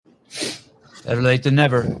Better late than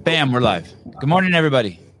never. Bam, we're live. Good morning,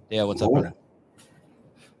 everybody. Dale, what's up, brother?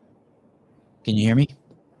 Can you hear me?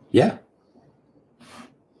 Yeah.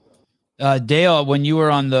 Dale, when you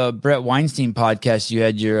were on the Brett Weinstein podcast, you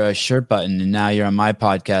had your shirt button, and now you're on my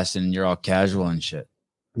podcast, and you're all casual and shit.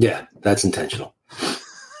 Yeah, that's intentional.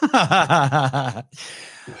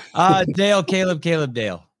 Dale, Caleb,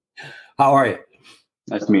 Dale. How are you?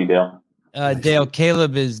 Nice to meet you, Dale. Dale,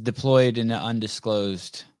 Caleb is deployed in an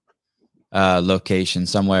undisclosed location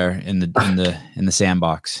somewhere in the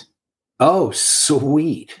sandbox. Oh,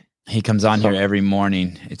 sweet. He comes on here every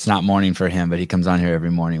morning. It's not morning for him, but he comes on here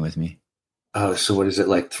every morning with me. Oh, so what is it,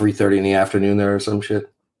 like 3:30 in the afternoon there or some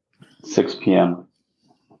shit? 6 p.m.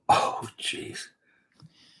 Oh, jeez.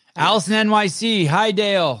 Allison NYC. Hi,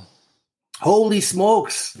 Dale. Holy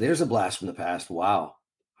smokes. There's a blast from the past. Wow.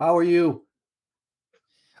 How are you?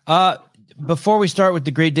 Before we start with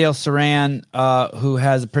the great Dale Saran, who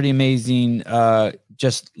has a pretty amazing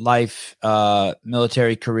just life,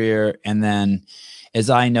 military career, and then as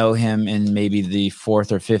I know him in maybe the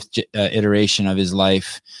fourth or fifth iteration of his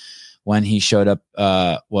life, when he showed up,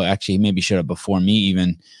 well, actually, he maybe showed up before me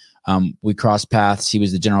even. We crossed paths. He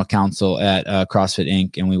was the general counsel at CrossFit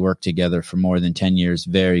Inc., and we worked together for more than 10 years,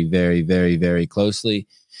 very, very, very, very closely.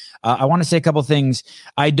 I want to say a couple things.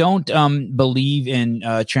 I don't believe in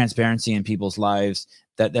transparency in people's lives.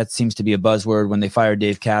 That seems to be a buzzword. When they fired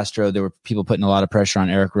Dave Castro, there were people putting a lot of pressure on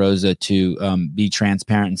Eric Roza to be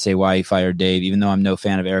transparent and say why he fired Dave. Even though I'm no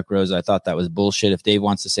fan of Eric Roza, I thought that was bullshit. If Dave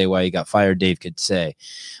wants to say why he got fired, Dave could say.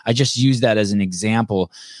 I just use that as an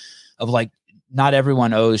example of like, not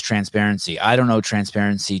everyone owes transparency. I don't owe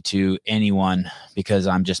transparency to anyone because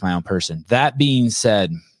I'm just my own person. That being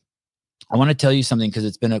said, I want to tell you something because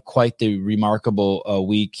it's been quite the remarkable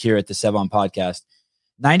week here at the Sevon podcast.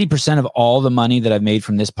 90% of all the money that I've made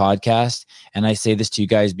from this podcast, and I say this to you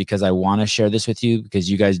guys because I want to share this with you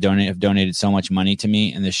because you guys have donated so much money to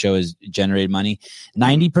me and the show has generated money.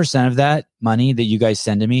 90% of that money that you guys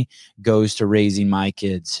send to me goes to raising my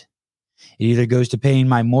kids. It either goes to paying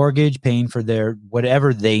my mortgage, paying for their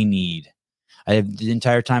whatever they need. I have the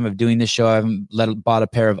entire time of doing this show, I haven't bought a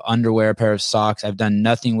pair of underwear, a pair of socks. I've done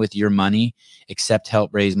nothing with your money except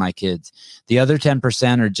help raise my kids. The other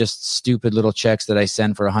 10% are just stupid little checks that I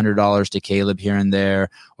send for $100 to Caleb here and there,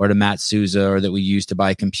 or to Matt Souza, or that we use to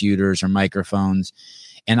buy computers or microphones.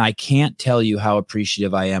 And I can't tell you how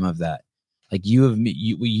appreciative I am of that. Like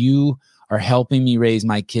you are helping me raise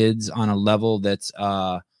my kids on a level that's,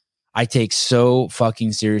 I take so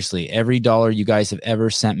fucking seriously. Every dollar you guys have ever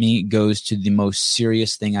sent me goes to the most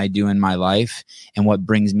serious thing I do in my life and what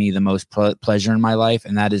brings me the most pleasure in my life,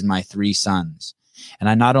 and that is my 3 sons. And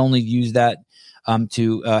I not only use that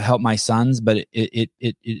to help my sons, but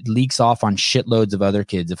it leaks off on shitloads of other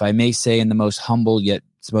kids. If I may say in the most humble yet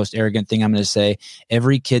most arrogant thing I'm going to say,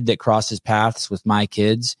 every kid that crosses paths with my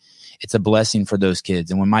kids, it's a blessing for those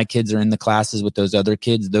kids. And when my kids are in the classes with those other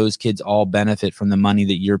kids, those kids all benefit from the money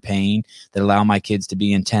that you're paying that allow my kids to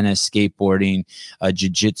be in tennis, skateboarding,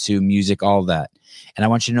 jiu-jitsu, music, all that. And I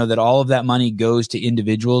want you to know that all of that money goes to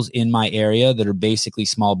individuals in my area that are basically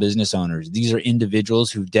small business owners. These are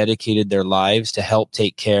individuals who've dedicated their lives to help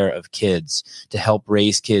take care of kids, to help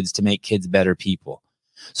raise kids, to make kids better people.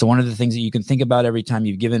 So one of the things that you can think about every time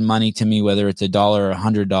you've given money to me, whether it's $1 or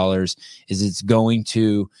 $100, is it's going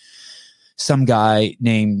to some guy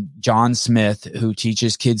named John Smith who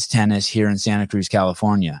teaches kids tennis here in Santa Cruz,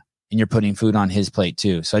 California, and you're putting food on his plate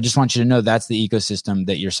too. So I just want you to know that's the ecosystem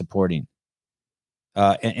that you're supporting.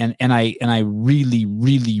 And I really,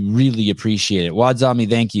 really, really appreciate it. Wadzami,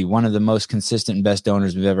 thank you. One of the most consistent and best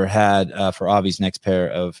donors we've ever had for Avi's next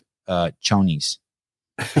pair of chonies.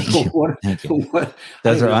 Thank you.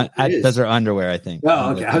 Those are underwear, I think.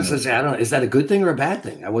 Oh, okay. I was going to say, I don't know. Is that a good thing or a bad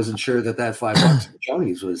thing? I wasn't sure that $5 for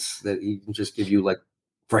chonies was that he can just give you like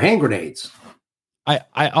for hand grenades.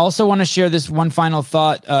 I also want to share this one final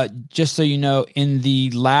thought, just so you know, in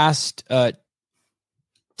the last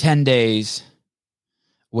 10 days,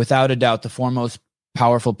 without a doubt, the foremost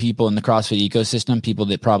powerful people in the CrossFit ecosystem, people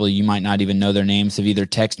that probably you might not even know their names, have either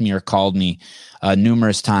texted me or called me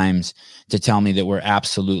numerous times to tell me that we're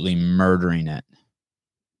absolutely murdering it.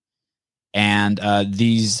 And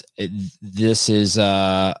this is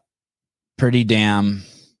pretty damn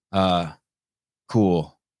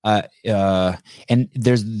cool. And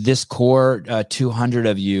there's this core 200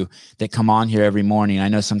 of you that come on here every morning. I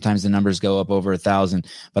know sometimes the numbers go up over 1,000,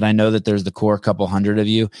 but I know that there's the core couple hundred of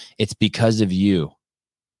you. It's because of you.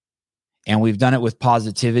 And we've done it with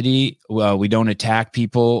positivity. We don't attack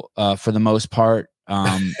people for the most part.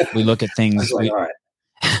 We look at things. All right.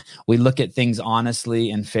 we look at things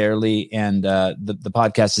honestly and fairly, and the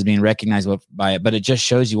podcast is being recognized by it. But it just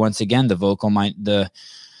shows you once again the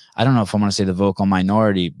I don't know if I want to say the vocal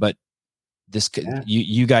minority, but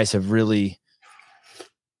you guys have really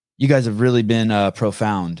been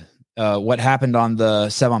profound. What happened on the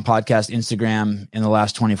Saran podcast Instagram in the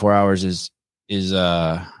last 24 hours is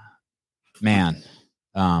man.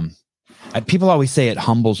 People always say it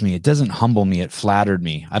humbles me. It doesn't humble me. It flattered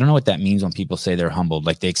me. I don't know what that means when people say they're humbled.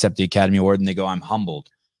 Like they accept the Academy Award and they go, "I'm humbled."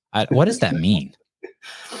 What does that mean?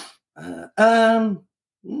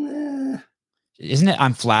 Isn't it?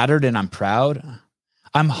 I'm flattered and I'm proud.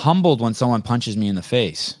 I'm humbled when someone punches me in the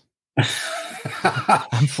face.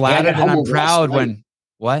 I'm flattered and I'm proud when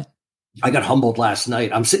what? I got humbled last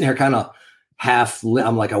night. I'm sitting here kind of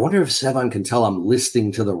I'm like, I wonder if Saran can tell I'm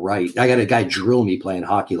listing to the right. I got a guy drill me playing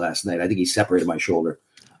hockey last night. I think he separated my shoulder.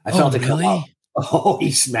 I felt it come up. Oh,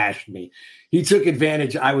 he smashed me. He took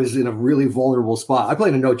advantage. I was in a really vulnerable spot. I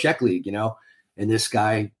played in a no check league, and this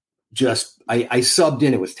guy I subbed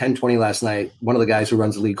in. It was 10:20 last night. One of the guys who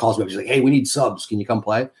runs the league calls me up. He's like, "Hey, we need subs. Can you come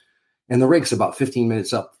play?" And the rig's about 15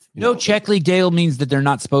 minutes up. No check league, Dale, means that they're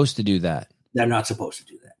not supposed to do that. They're not supposed to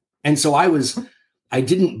do that. And so I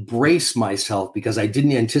didn't brace myself because I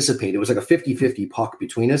didn't anticipate. It was like a 50-50 puck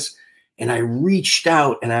between us. And I reached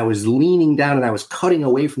out and I was leaning down and I was cutting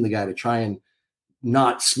away from the guy to try and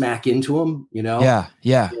not smack into him,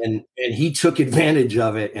 Yeah. And he took advantage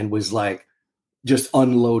of it and was like, just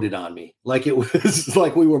unloaded on me. Like it was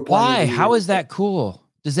like we were playing. Why? How is that cool?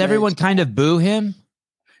 Does everyone kind of boo him?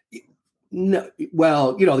 No,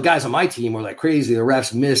 well, the guys on my team were like crazy. The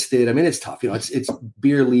refs missed it. I mean, it's tough. It's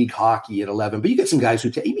beer league hockey at 11. But you get some guys who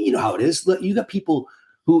you know how it is. You got people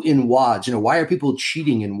who in WADs. Why are people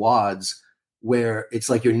cheating in WADs where it's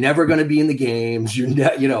like you're never going to be in the games?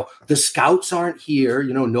 The scouts aren't here.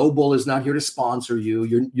 Noble is not here to sponsor you.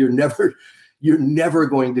 You're never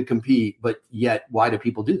going to compete. But yet, why do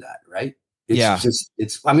people do that? Right?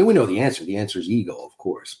 It's. I mean, we know the answer. The answer is ego, of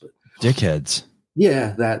course. But dickheads.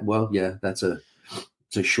 Yeah, that's a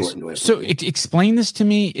shortened way. So explain this to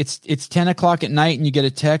me. It's 10 o'clock at night and you get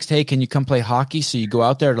a text, "Hey, can you come play hockey?" So you go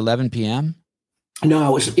out there at 11 p.m. No,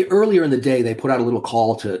 it was earlier in the day. They put out a little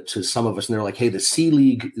call to some of us, and they're like, "Hey, the C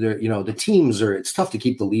League, the teams are. It's tough to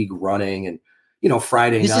keep the league running, and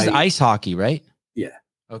Friday night. This is ice hockey, right? Yeah.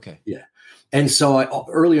 Okay. Yeah. And so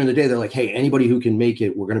earlier in the day, they're like, "Hey, anybody who can make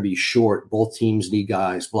it, we're going to be short. Both teams need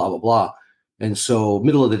guys. Blah blah blah." And so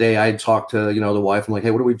middle of the day, I talked to, the wife. I'm like,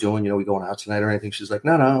 "Hey, what are we doing? We going out tonight or anything?" She's like,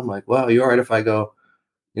 "No." I'm like, "Well, are you all right if I go?"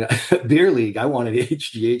 Beer league. I wanted the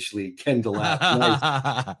HGH league. Ken to laugh.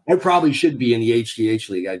 I probably should be in the HGH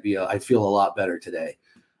league. I'd feel a lot better today.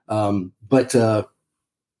 So,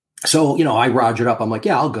 I rogered up. I'm like,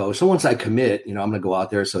 "Yeah, I'll go." So once I commit, I'm going to go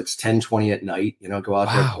out there. So it's 10:20 at night, go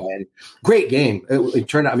out there. Play. Great game. It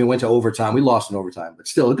turned out, went to overtime. We lost in overtime, but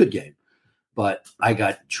still a good game. But I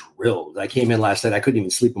got drilled. I came in last night. I couldn't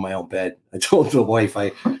even sleep in my own bed. I told the wife,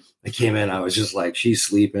 I came in. I was just like, she's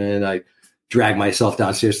sleeping. I dragged myself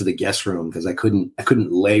downstairs to the guest room because I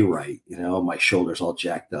couldn't lay right. My shoulders all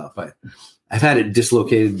jacked up. I've had it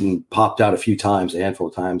dislocated and popped out a few times, a handful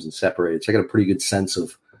of times, and separated. So I got a pretty good sense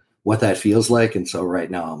of what that feels like. And so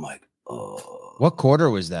right now I'm like, oh. What quarter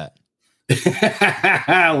was that?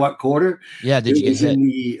 What quarter? Yeah. Did you get hit?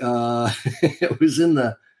 It was in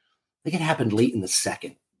the. I think it happened late in the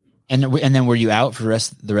second. And then were you out for the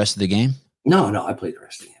rest of the game? No, I played the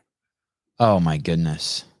rest of the game. Oh my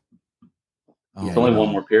goodness. There's only one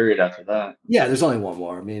more period after that. Yeah, there's only one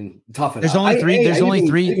more. Tough enough. There's only three. There's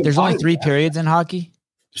only three periods in hockey.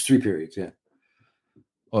 Just 3 periods. Yeah.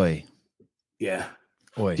 Oi. Yeah.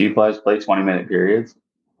 Oi. Do you guys play 20-minute periods?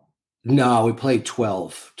 No, we played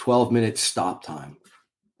 12 minutes stop time.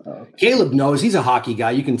 Caleb knows. He's a hockey guy.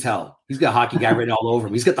 You can tell. He's got hockey guy written all over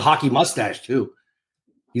him. He's got the hockey mustache too.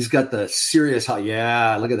 He's got the serious.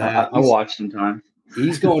 Yeah, look at that. I watch sometimes.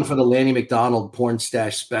 He's going for the Lanny McDonald porn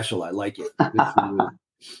stash special. I like it.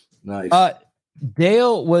 Nice.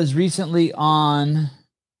 Dale was recently on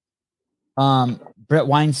Brett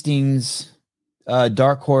Weinstein's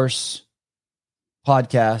Dark Horse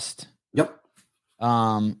podcast. Yep.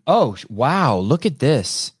 Oh wow! Look at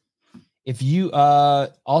this. If you,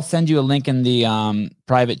 I'll send you a link in the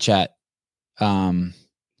private chat. What,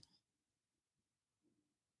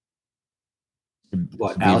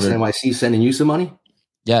 Alice NYC sending you some money?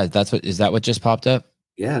 Yeah, is that what just popped up?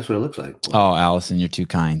 Yeah, that's what it looks like. Oh, Allison, you're too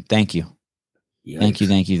kind. Thank you. Yikes.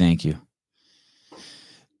 Thank you.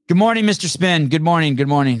 Good morning, Mr. Spin. Good morning.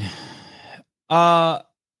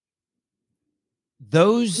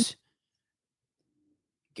 Those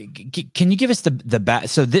Can you give us the back?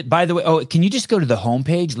 So by the way, can you just go to the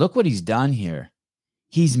homepage? Look what he's done here.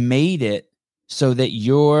 He's made it so that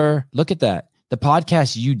look at that. The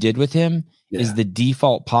podcast you did with him is the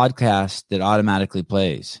default podcast that automatically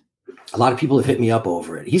plays. A lot of people have hit me up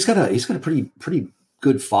over it. He's got a pretty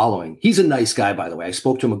good following. He's a nice guy, by the way. I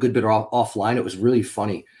spoke to him a good bit offline. It was really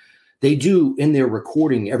funny. They do in their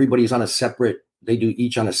recording, everybody's on they do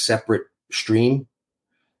each on a separate stream.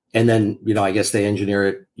 And then, I guess they engineer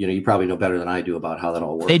it. You probably know better than I do about how that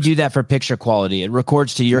all works. They do that for picture quality. It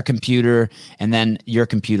records to your computer, and then your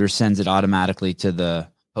computer sends it automatically to the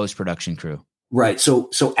post-production crew. Right. So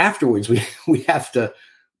afterwards, we have to.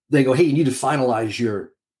 They go, hey, you need to finalize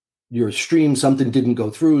your stream. Something didn't go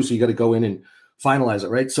through, so you got to go in and finalize it.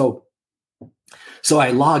 Right. So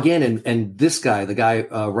I log in, and this guy, the guy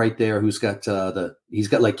right there, who's got he's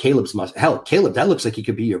got like Caleb's mustache. Hell, Caleb, that looks like he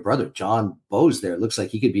could be your brother. John Bowes there looks like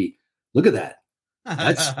he could be. Look at that.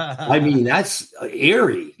 That's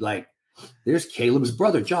eerie. Like, there's Caleb's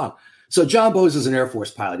brother, John. So John Bowes is an Air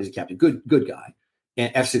Force pilot. He's a captain. Good guy.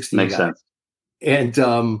 And F-16 Makes guy. sense. And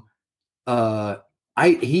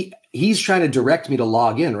he's trying to direct me to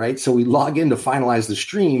log in, right? So we log in to finalize the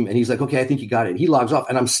stream, and he's like, okay, I think you got it. He logs off,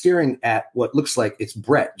 and I'm staring at what looks like it's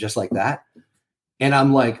Brett, just like that. And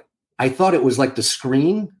I'm like, I thought it was like the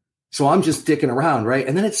screen. So I'm just dicking around, right?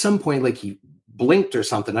 And then at some point, like, he blinked or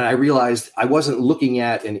something, and I realized I wasn't looking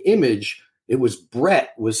at an image. It was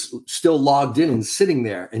Brett was still logged in and sitting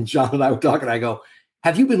there. And John and I were talking. I go,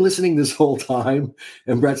 have you been listening this whole time?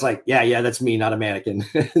 And Brett's like, yeah, that's me, not a mannequin.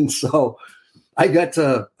 And so I got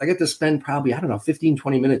to spend probably, 15,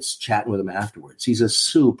 20 minutes chatting with him afterwards. He's a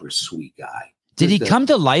super sweet guy. Did he come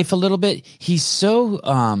to life a little bit? He's so,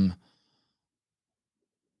 I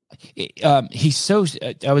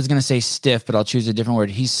was going to say stiff, but I'll choose a different word.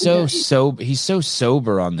 He's so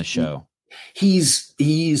sober on the show. He's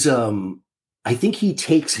I think he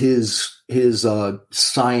takes his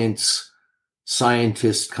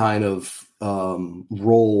scientist kind of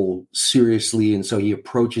role seriously. And so he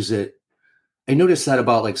approaches it. I noticed that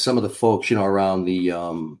about like some of the folks, around the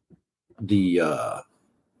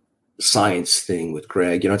science thing with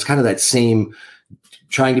Greg. It's kind of that same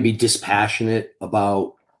trying to be dispassionate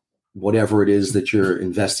about whatever it is that you're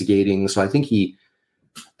investigating. So I think he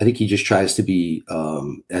just tries to be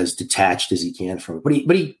as detached as he can from it,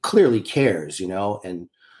 but he clearly cares, and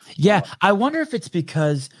yeah, I wonder if it's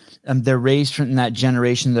because they're raised from that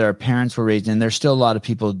generation that our parents were raised in. There's still a lot of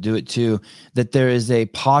people who do it too, that there is a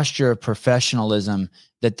posture of professionalism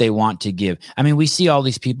that they want to give. I mean, we see all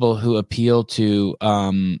these people who appeal to,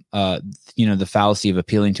 the fallacy of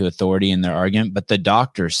appealing to authority in their argument, but the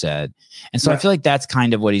doctor said, and so right. I feel like that's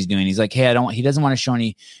kind of what he's doing. He's like, hey, he doesn't want to show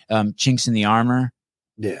any chinks in the armor.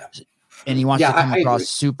 Yeah. And he wants to come across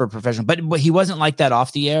super professional, but he wasn't like that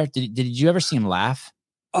off the air. Did you ever see him laugh?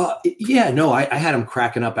 No, I had him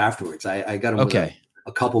cracking up afterwards. I got him with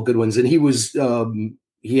a couple good ones, and he was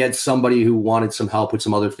he had somebody who wanted some help with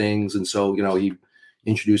some other things, and so he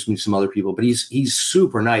introduced me to some other people. But he's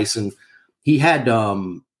super nice, and he had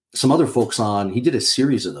some other folks on. He did a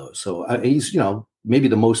series of those, so he's maybe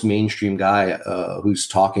the most mainstream guy who's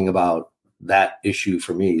talking about that issue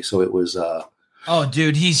for me. So it was. Oh,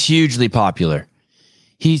 dude, he's hugely popular.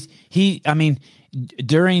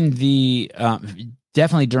 During the.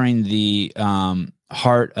 Definitely during the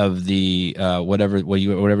heart of the whatever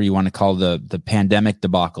you want to call the pandemic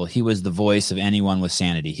debacle, he was the voice of anyone with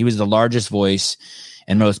sanity. He was the largest voice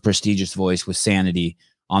and most prestigious voice with sanity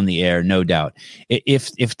on the air, no doubt.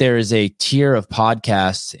 If there is a tier of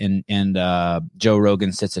podcasts and Joe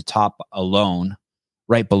Rogan sits atop alone,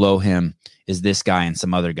 right below him is this guy and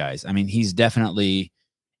some other guys. I mean, he's definitely,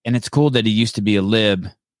 and it's cool that he used to be a lib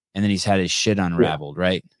and then he's had his shit unraveled,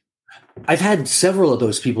 right? I've had several of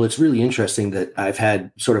those people. It's really interesting that I've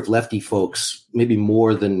had sort of lefty folks, maybe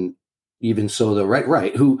more than even so the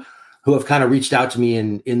right, who have kind of reached out to me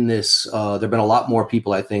in this. There've been a lot more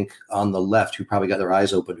people, I think, on the left who probably got their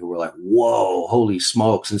eyes open, who were like, whoa, holy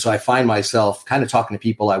smokes. And so I find myself kind of talking to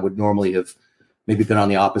people I would normally have maybe been on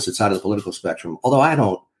the opposite side of the political spectrum. Although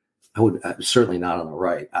I'm certainly not on the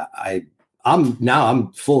right.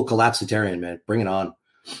 I'm full collapsitarian, man. Bring it on.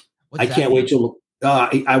 I can't wait till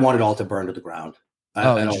I want it all to burn to the ground.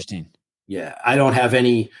 Interesting. Yeah. I don't have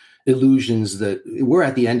any illusions that we're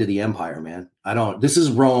at the end of the empire, man. This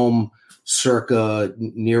is Rome circa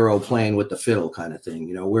Nero playing with the fiddle kind of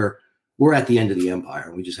thing. We're at the end of the empire,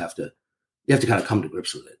 and we just you have to kind of come to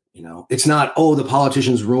grips with it. It's not, the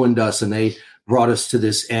politicians ruined us and they brought us to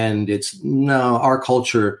this end. It's no, our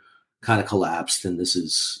culture kind of collapsed, and this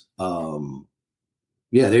is, there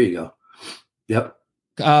you go. Yep.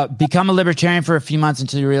 Become a libertarian for a few months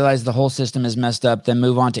until you realize the whole system is messed up. Then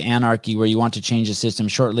move on to anarchy, where you want to change the system.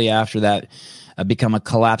 Shortly after that, become a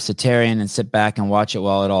collapsitarian and sit back and watch it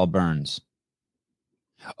while it all burns.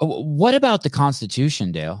 What about the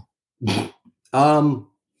Constitution, Dale?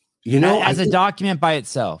 As a document by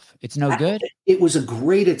itself, it's no good. It was a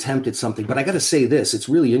great attempt at something, but I got to say this: it's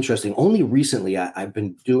really interesting. Only recently, I've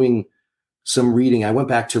been doing some reading. I went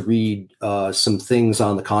back to read some things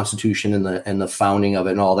on the Constitution and the founding of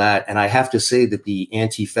it and all that, and I have to say that the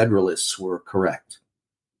Anti-Federalists were correct.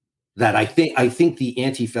 That I think the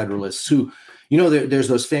Anti-Federalists, who, there's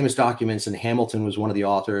those famous documents, and Hamilton was one of the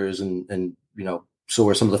authors, and so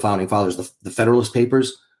are some of the founding fathers, the Federalist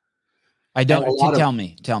Papers. I don't. Tell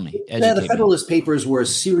me. Yeah, the Federalist Papers were a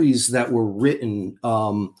series that were written,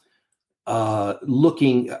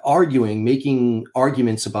 making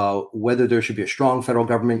arguments about whether there should be a strong federal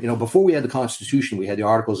government. Before we had the Constitution, we had the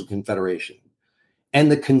Articles of Confederation, and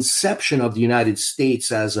the conception of the United States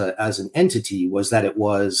as an entity was that it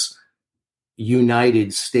was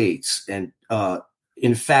United States, and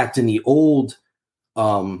in fact, in the old,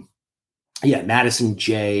 Madison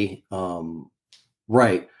J.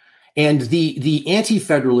 Right. And the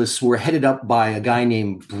Anti-Federalists were headed up by a guy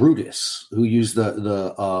named Brutus, who used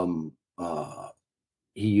the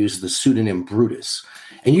pseudonym Brutus.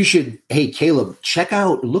 And you should, hey Caleb,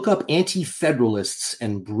 look up Anti-Federalists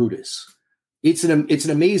and Brutus. It's an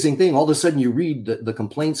amazing thing. All of a sudden, you read the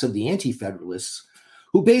complaints of the Anti-Federalists,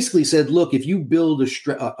 who basically said, look, if you build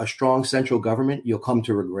a strong central government, you'll come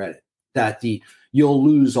to regret it. That you'll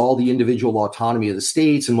lose all the individual autonomy of the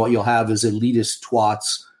states, and what you'll have is elitist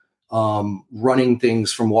twats running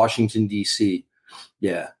things from Washington, D.C.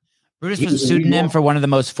 Yeah. Brutus was a pseudonym for one of the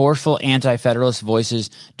most forceful anti-federalist voices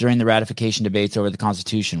during the ratification debates over the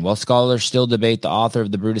Constitution. While scholars still debate the author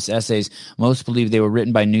of the Brutus essays, most believe they were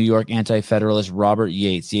written by New York anti-federalist Robert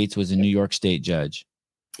Yates. Yates was a New York state judge.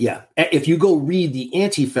 Yeah. If you go read the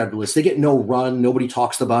Anti-Federalists, they get no run. Nobody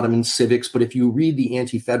talks about them in civics. But if you read the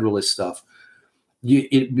Anti-Federalist stuff,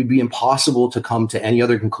 it would be impossible to come to any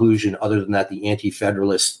other conclusion other than that the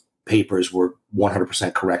Anti-Federalist papers were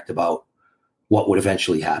 100% correct about what would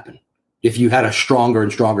eventually happen. If you had a stronger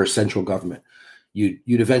and stronger central government, you'd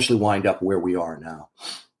eventually wind up where we are now.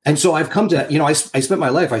 And so I've come to, I spent my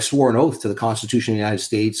life, I swore an oath to the Constitution of the United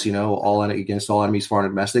States, against all enemies, foreign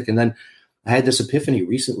and domestic. And then I had this epiphany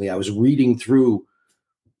recently. I was reading through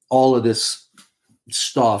all of this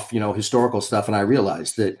stuff, historical stuff, and I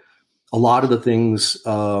realized that a lot of the things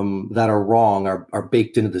that are wrong are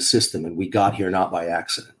baked into the system, and we got here not by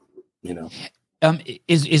accident.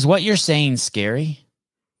 Is what you're saying scary?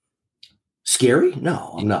 Scary?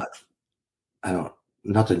 No, I'm not.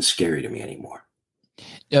 Nothing's scary to me anymore.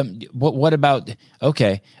 What about,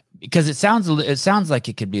 okay. Because it sounds like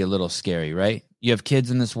it could be a little scary, right? You have kids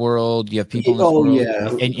in this world, you have people in this world, yeah.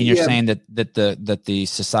 and you're saying that the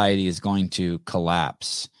society is going to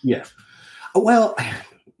collapse. Yeah. Well,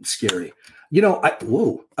 scary.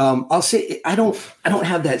 I'll say I don't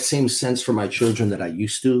have that same sense for my children that I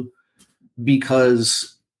used to,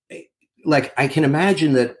 because I can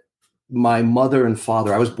imagine that my mother and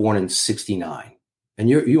father, I was born in 1969, and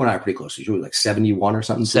you and I are pretty close. You were like 71 or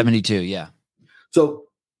something. 72. Yeah. So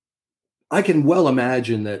I can well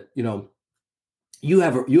imagine that, you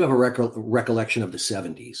have a recollection of the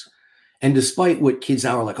 70s. And despite what kids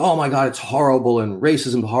now are like, oh my God, it's horrible and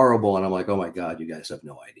racism horrible. And I'm like, oh my God, you guys have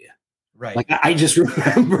no idea. Right. Like I just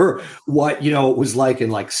remember what, it was like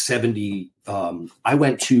in 70. I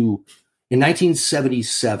went to, in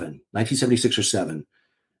 1976 or 7,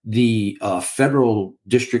 the federal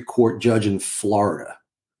district court judge in Florida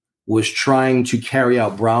was trying to carry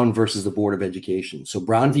out Brown versus the Board of Education. So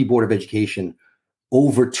Brown v. Board of Education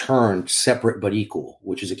overturned separate but equal,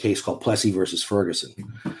 which is a case called Plessy versus Ferguson.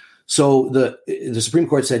 So the Supreme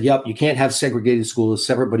Court said, yep, you can't have segregated schools.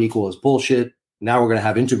 Separate but equal is bullshit. Now we're going to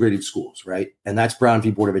have integrated schools, right? And that's Brown v.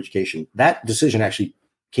 Board of Education. That decision actually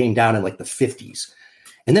came down in the 50s.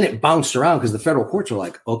 And then it bounced around because the federal courts were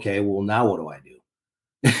like, okay, well, now what do I do?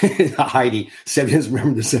 Heidi, 70s,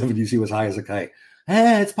 remember the 70s, he was high as a kite.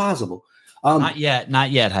 It's possible. Not yet,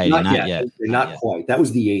 Heidi. Not yet. Not quite. That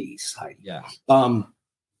was the 80s, Heidi. Yeah.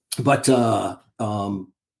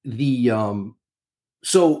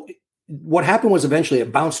 So what happened was eventually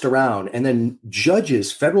it bounced around, and then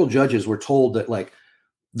federal judges were told that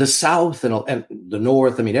the South and the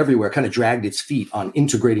North, everywhere kind of dragged its feet on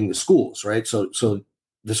integrating the schools, right? So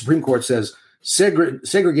the Supreme Court says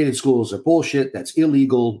segregated schools are bullshit. That's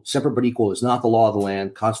illegal. Separate but equal is not the law of the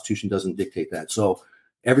land. Constitution doesn't dictate that. So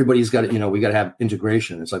everybody's got to, we got to have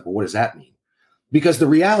integration. It's like, well, what does that mean? Because the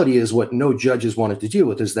reality is what no judges wanted to deal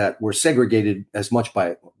with is that we're segregated as much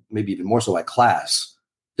by, maybe even more so by class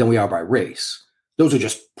than we are by race. Those are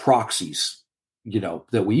just proxies,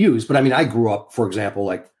 that we use. But I mean, I grew up, for example,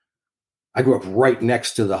 right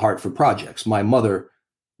next to the Hartford Projects. My mother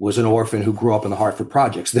was an orphan who grew up in the Hartford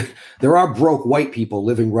Projects. There are broke white people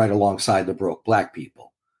living right alongside the broke black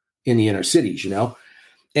people in the inner cities,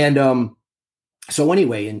 And so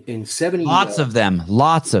anyway, in 70, lots of them.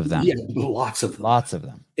 yeah, lots of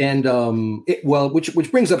them. And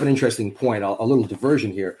which brings up an interesting point, a little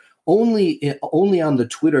diversion here. Only on the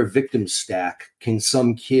Twitter victim stack can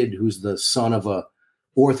some kid who's the son of a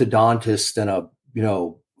orthodontist and a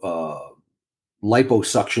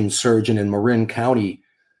liposuction surgeon in Marin County,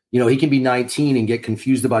 he can be 19 and get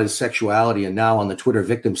confused about his sexuality, and now on the Twitter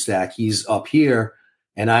victim stack he's up here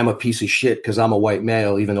and I'm a piece of shit because I'm a white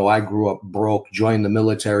male, even though I grew up broke, joined the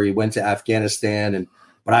military, went to Afghanistan,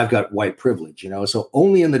 but I've got white privilege, So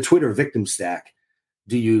only in the Twitter victim stack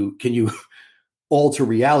can you alter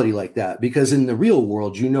reality like that, because in the real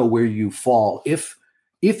world, where you fall. If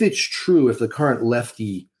it's true, if the current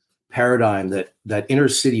lefty paradigm that inner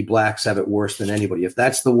city blacks have it worse than anybody, if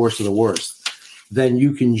that's the worst of the worst, then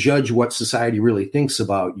you can judge what society really thinks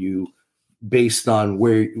about you based on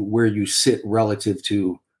where you sit relative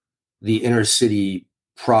to the inner city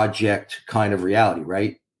project kind of reality,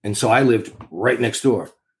 right? And so I lived right next door,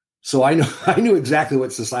 so I knew exactly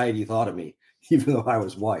what society thought of me, even though I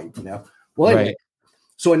was white. Well, anyway, right.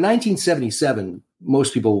 So in 1977,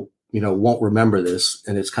 most people won't remember this,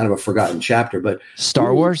 and it's kind of a forgotten chapter. But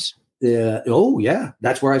Star Wars. Oh yeah,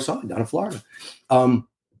 that's where I saw it, down in Florida.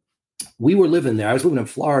 We were living there. I was living in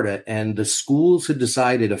Florida, and the schools had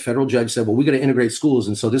decided, a federal judge said, well, we got to integrate schools.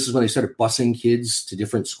 And so this is when they started busing kids to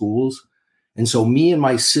different schools. And so me and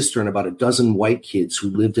my sister and about a dozen white kids who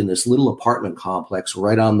lived in this little apartment complex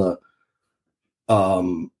right on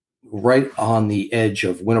the edge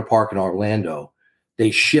of Winter Park in Orlando,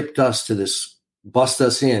 they shipped us to bussed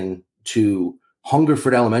us in to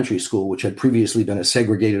Hungerford Elementary School, which had previously been a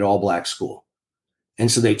segregated all black school.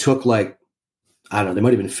 And so they took I don't know, there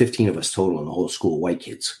might have been 15 of us total in the whole school, white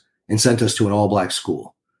kids, and sent us to an all black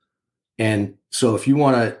school. And so if you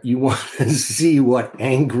want to see what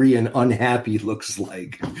angry and unhappy looks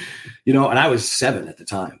like, and I was 7 at the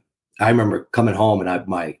time. I remember coming home and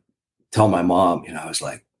I tell my mom, I was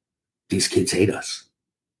like, these kids hate us.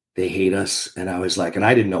 They hate us. And I was like, and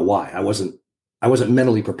I didn't know why. I wasn't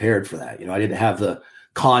mentally prepared for that. I didn't have the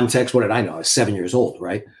context. What did I know? I was 7 years old,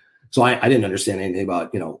 right? So I didn't understand anything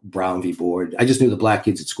about, Brown v. Board. I just knew the black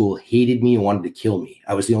kids at school hated me and wanted to kill me.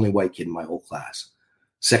 I was the only white kid in my whole class,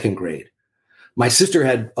 2nd grade. My sister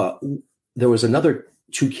had, there was another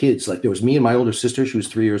 2 kids. There was me and my older sister. She was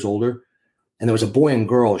 3 years older. And there was a boy and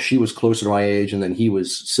girl. She was closer to my age. And then he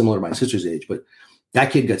was similar to my sister's age. But that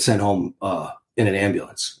kid got sent home in an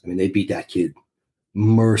ambulance. I mean, they beat that kid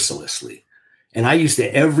mercilessly. And I used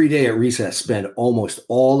to, every day at recess, spend almost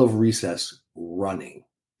all of recess running.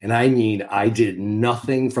 And I mean, I did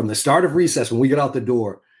nothing from the start of recess. When we got out the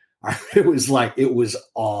door, it was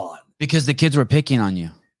on. Because the kids were picking on you.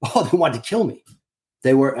 Oh, they wanted to kill me.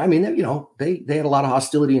 They were, I mean, they had a lot of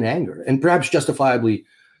hostility and anger, and perhaps justifiably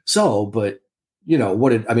so. But,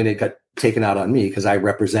 it got taken out on me because I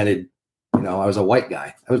represented, I was a white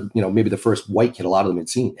guy. I was, maybe the first white kid a lot of them had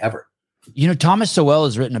seen ever. Thomas Sowell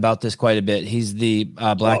has written about this quite a bit. He's the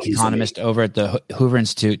black economist over at the Hoover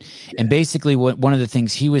Institute. Yeah. And basically one of the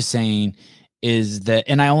things he was saying is that,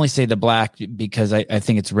 and I only say the black because I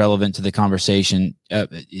think it's relevant to the conversation.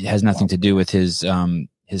 It has nothing to do with his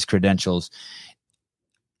credentials.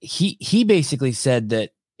 He basically said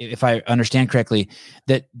that, if I understand correctly,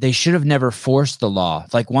 that they should have never forced the law.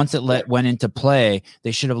 Once it went into play,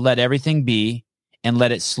 they should have let everything be and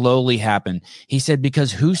let it slowly happen. He said,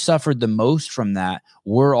 because who suffered the most from that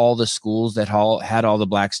were all the schools that had all the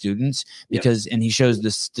black students. Because, and he shows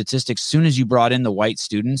the statistics, soon as you brought in the white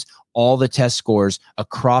students, all the test scores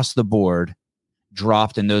across the board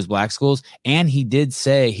dropped in those black schools. And he did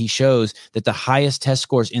say, he shows that the highest test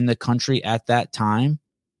scores in the country at that time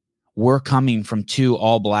were coming from 2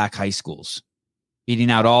 all black high schools,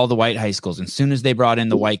 beating out all the white high schools. And as soon as they brought in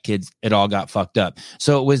the white kids, it all got fucked up.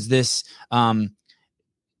 So it was this,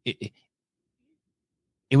 it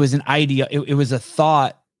was an idea. It was a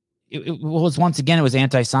thought. It was, once again, it was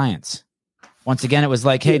anti-science. Once again, it was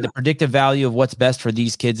like, hey, the predictive value of what's best for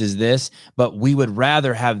these kids is this, but we would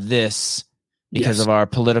rather have this because of our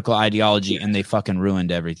political ideology, and they fucking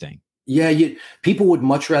ruined everything. Yeah, people would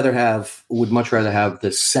much rather have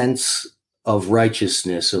the sense of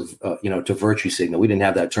righteousness of to virtue signal. We didn't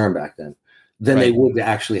have that term back then. Than they would to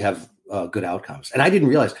actually have good outcomes. And I didn't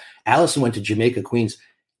realize Allison went to Jamaica, Queens.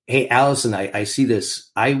 Hey, Allison, I see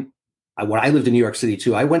this. When I lived in New York City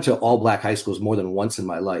too, I went to all black high schools more than once in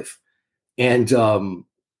my life. And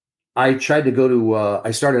I tried to go to,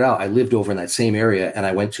 I lived over in that same area, and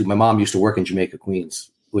my mom used to work in Jamaica,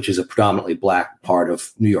 Queens, which is a predominantly black part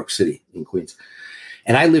of New York City in Queens.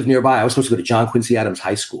 And I lived nearby. I was supposed to go to John Quincy Adams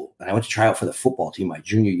High School, and I went to try out for the football team my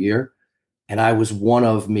junior year. And I was one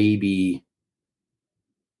of maybe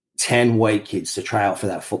 10 white kids to try out for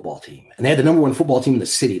that football team. And they had the number one football team in the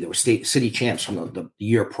city. They were city champs from the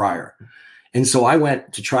year prior. And so I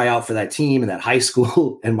went to try out for that team in that high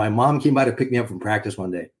school. And my mom came by to pick me up from practice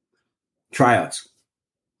one day. Tryouts.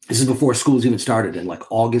 This is before schools even started in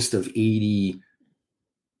like August of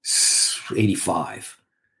 85.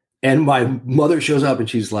 And my mother shows up and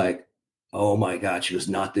she's like, oh my God, she goes,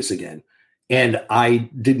 not this again. And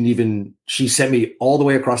she sent me all the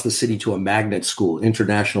way across the city to a magnet school,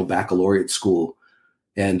 International Baccalaureate School.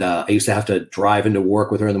 And I used to have to drive into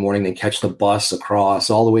work with her in the morning, then catch the bus across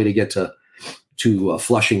all the way to get to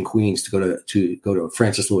Flushing, Queens, to go to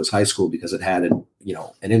Francis Lewis High School, because it had an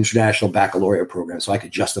international baccalaureate program, so I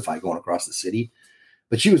could justify going across the city.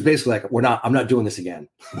 But she was basically like, I'm not doing this again.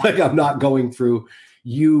 Like, I'm not going through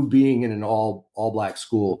you being in an all black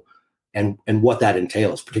school and what that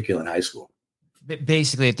entails, particularly in high school.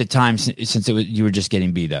 Basically, at the time, since you were just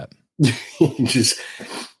getting beat up, just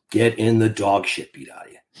get in the dog shit beat out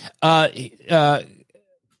of you.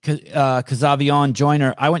 Kazavion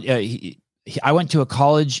Joyner, I went to a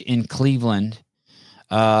college in Cleveland.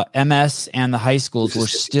 MS and the high schools were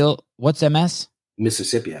still. What's MS?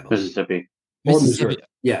 Mississippi, I believe. Mississippi.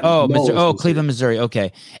 Yeah. Cleveland, Missouri.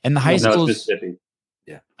 Okay, and the high schools. Mississippi.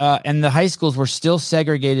 Yeah. And the high schools were still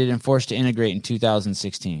segregated and forced to integrate in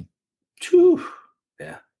 2016.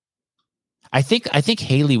 Yeah. I think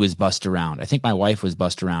Haley was bussed around. I think my wife was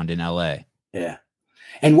bussed around in LA. Yeah.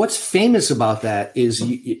 And what's famous about that is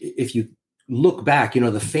if you look back,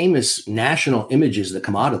 the famous national images that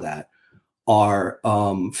come out of that are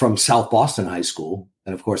from South Boston High School.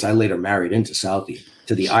 And of course, I later married into Southie,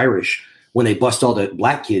 to the Irish, when they bust all the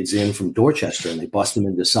black kids in from Dorchester, and they bust them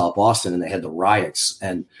into South Boston, and they had the riots.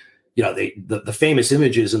 And, the famous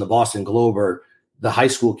images in the Boston Globe are the high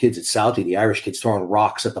school kids at Southie, the Irish kids throwing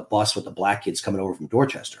rocks at the bus with the black kids coming over from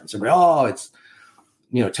Dorchester. And somebody, it's,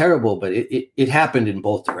 terrible, but it happened in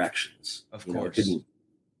both directions. Of course.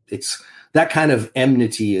 It's that kind of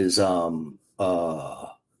enmity is,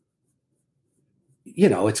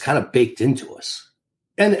 it's kind of baked into us.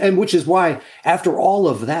 And which is why after all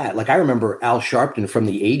of that, like I remember Al Sharpton from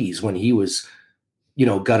the 80s when he was,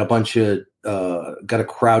 got a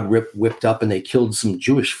crowd whipped up and they killed some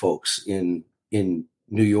Jewish folks in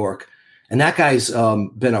New York. And that guy's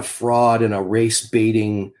been a fraud and a race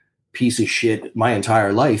baiting piece of shit my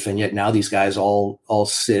entire life. And yet now these guys all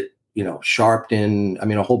sit, Sharpton,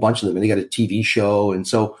 a whole bunch of them, and they got a TV show. And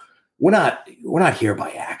so we're not here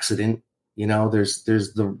by accident. There's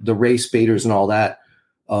the race baiters and all that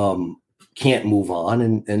can't move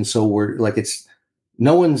on. And so we're like,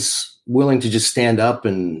 no one's willing to just stand up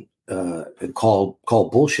and call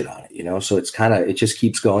bullshit on it, so it just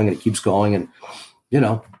keeps going and it keeps going. And,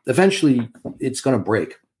 eventually it's going to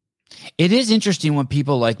break. It is interesting when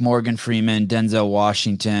people like Morgan Freeman, Denzel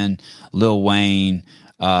Washington, Lil Wayne,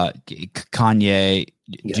 Kanye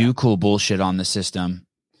do cool bullshit on the system.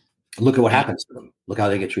 Look at what happens to them. Look how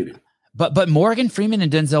they get treated. But Morgan Freeman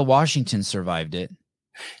and Denzel Washington survived it.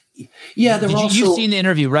 Yeah, you've seen the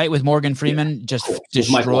interview, right, with Morgan Freeman just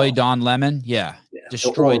destroy Don Lemon? Yeah.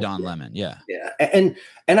 Destroy Don Lemon. Yeah. Yeah. And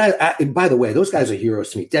I by the way, those guys are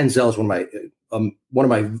heroes to me. Denzel's one of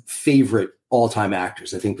my favorite all-time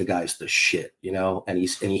actors. I think the guy's the shit, and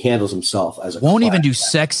he handles himself as a won't even do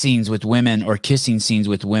sex scenes with women or kissing scenes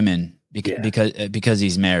with women because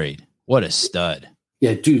he's married. What a stud.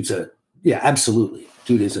 Yeah, absolutely.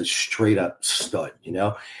 Dude is a straight up stud,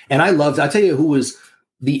 And I'll tell you who was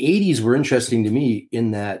the 80s were interesting to me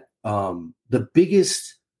in that the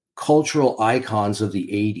biggest cultural icons of the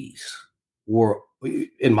 80s were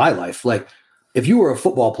in my life. Like if you were a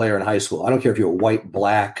football player in high school, I don't care if you were white,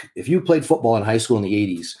 black, if you played football in high school in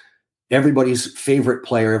the 80s, everybody's favorite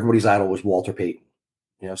player, everybody's idol was Walter Payton,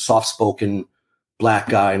 soft-spoken black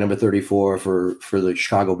guy, number 34 for the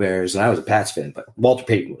Chicago Bears. And I was a Pats fan, but Walter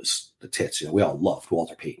Payton was the tits. We all loved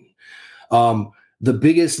Walter Payton. The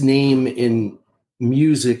biggest name in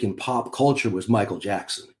music and pop culture was Michael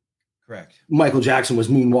Jackson. Correct. Michael Jackson was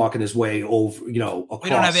moonwalking his way over, across. We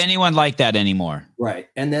don't have anyone like that anymore. Right.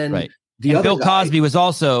 And then Bill Cosby was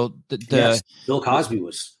also yes, Bill Cosby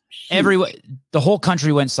was the whole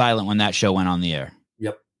country went silent when that show went on the air.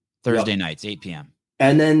 Yep. Thursday nights, 8 p.m.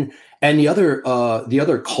 And then And the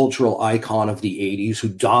other cultural icon of the 80s who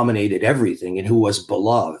dominated everything and who was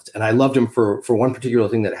beloved, and I loved him for one particular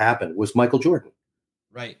thing that happened, was Michael Jordan.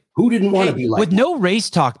 Right. Who didn't want to be like with no race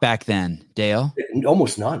talk back then, Dale?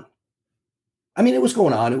 Almost none. I mean, it was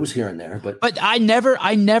going on. It was here and there, but I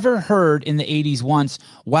never heard in the 80s once,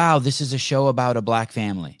 wow, this is a show about a black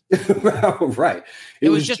family. Right. It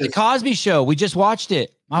was just a Cosby Show. We just watched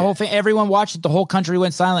it. Everyone watched it. The whole country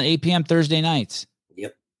went silent 8 p.m. Thursday nights.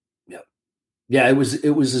 Yep. Yeah, it was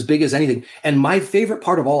as big as anything. And my favorite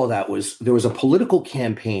part of all of that was there was a political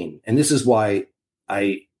campaign, and this is why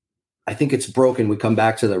I think it's broken. We come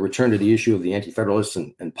back to the return to the issue of the anti-federalists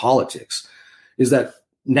and politics, is that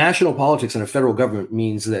national politics and a federal government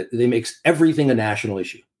means that they makes everything a national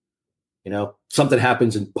issue. Something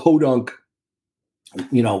happens in Podunk,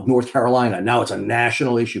 North Carolina. Now it's a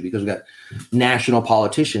national issue because we've got national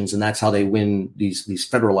politicians, and that's how they win these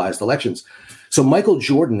federalized elections. So Michael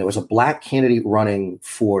Jordan, there was a black candidate running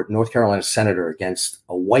for North Carolina senator against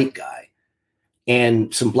a white guy.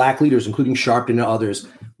 And some black leaders, including Sharpton and others,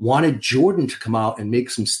 wanted Jordan to come out and make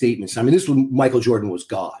some statements. I mean, this was Michael Jordan was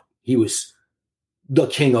God. He was the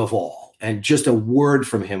king of all. And just a word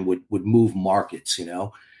from him would move markets,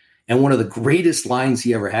 And one of the greatest lines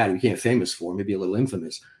he ever had, he became famous for, maybe a little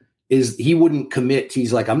infamous, is he wouldn't commit.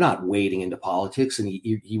 He's like, I'm not wading into politics. And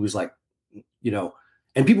he was like,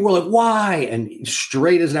 and people were like, why? And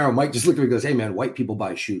straight as an arrow, Mike just looked at me and goes, hey, man, white people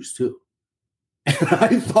buy shoes too. And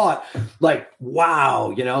I thought, like,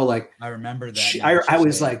 wow, I remember that. I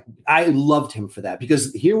was like, I loved him for that,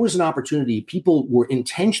 because here was an opportunity. People were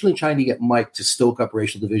intentionally trying to get Mike to stoke up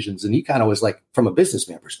racial divisions. And he kind of was like, from a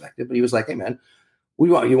businessman perspective, but he was like, hey, man, what do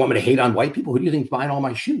you want? You want me to hate on white people? Who do you think's buying all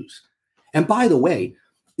my shoes? And by the way,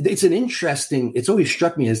 it's always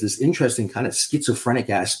struck me as this interesting kind of schizophrenic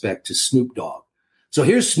aspect to Snoop Dogg. So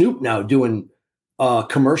here's Snoop now doing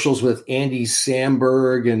commercials with Andy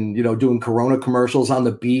Samberg and, doing Corona commercials on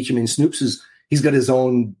the beach. I mean, he's got his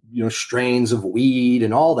own, strains of weed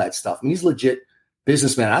and all that stuff. I mean, he's legit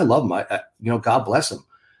businessman. I love him. God bless him.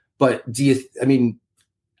 But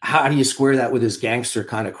how do you square that with his gangster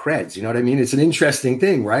kind of creds? You know what I mean? It's an interesting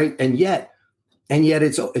thing, right? And yet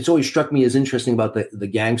it's always struck me as interesting about the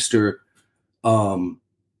gangster,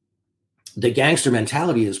 the gangster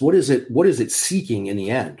mentality is what is it seeking in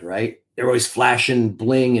the end, right? They're always flashing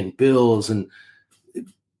bling and bills and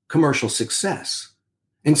commercial success.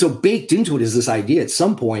 And so baked into it is this idea at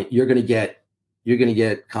some point you're going to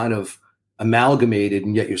get kind of amalgamated,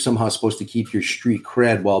 and yet you're somehow supposed to keep your street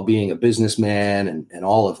cred while being a businessman and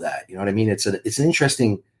all of that. You know what I mean? It's an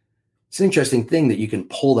interesting thing that you can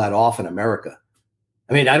pull that off in America.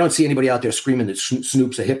 I mean, I don't see anybody out there screaming that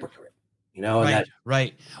Snoop's a hypocrite.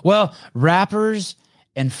 Right. Well, rappers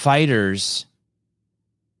and fighters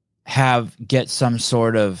get some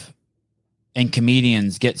sort of, and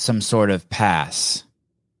comedians get some sort of pass,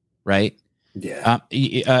 right? Yeah.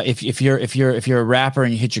 If you're a rapper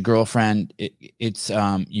and you hit your girlfriend, it's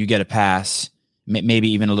you get a pass, maybe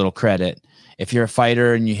even a little credit. If you're a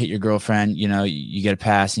fighter and you hit your girlfriend, you get a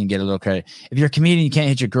pass and you get a little credit. If you're a comedian, you can't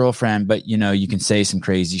hit your girlfriend, but you can say some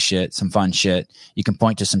crazy shit, some fun shit. You can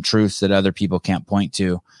point to some truths that other people can't point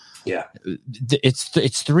to. Yeah.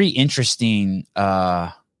 It's three interesting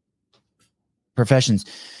professions.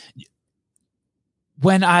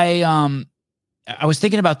 When I was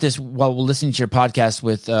thinking about this while listening to your podcast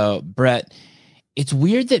with Brett, it's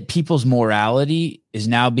weird that people's morality is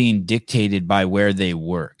now being dictated by where they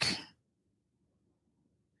work.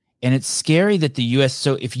 And it's scary that the U.S.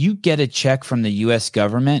 So if you get a check from the U.S.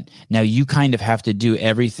 government, now you kind of have to do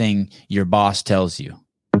everything your boss tells you.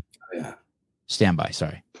 Yeah. Stand by.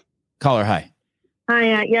 Sorry. Caller. Hi.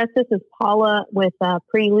 Hi. Yes, this is Paula with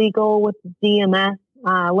Pre-Legal with DMS.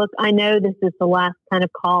 Look, I know this is the last kind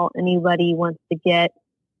of call anybody wants to get,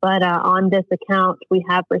 but on this account, we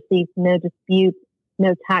have received no dispute,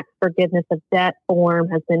 no tax forgiveness of debt form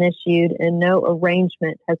has been issued, and no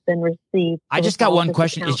arrangement has been received. I just got one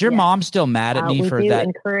question. Is your mom still mad at me for that?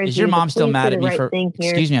 Is your mom still mad at me for?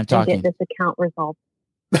 Excuse me, I'm talking. Get this account resolved.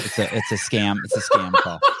 It's a scam. It's a scam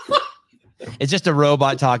call. It's just a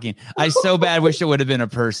robot talking. I so bad wish it would have been a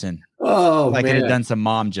person. Oh, I could have done some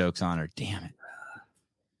mom jokes on her. Damn it.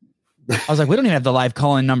 I was like, we don't even have the live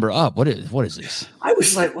call-in number up. What is this? I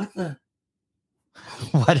was like, what the?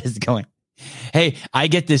 What is going? Hey, I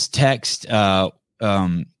get this text. I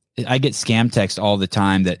get scam text all the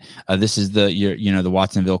time that this is the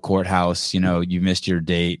Watsonville courthouse. You missed your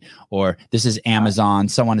date, or this is Amazon.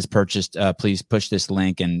 Someone has purchased. Please push this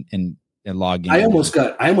link and log in. They almost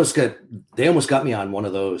got me on one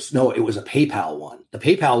of those. No, it was a PayPal one. The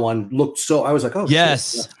PayPal one looked so, I was like, oh,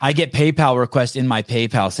 yes, shit. I get PayPal requests in my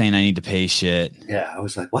PayPal saying I need to pay shit. Yeah. I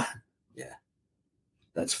was like, what? Yeah.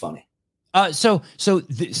 That's funny. So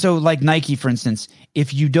like Nike, for instance,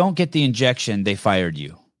 if you don't get the injection, they fired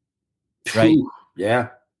you. Right. Yeah.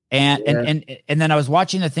 And then I was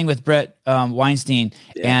watching the thing with Brett Weinstein,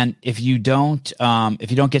 and if you don't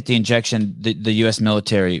get the injection, the U.S.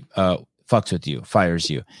 military fucks with you, fires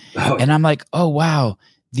you. Oh. And I'm like, oh wow,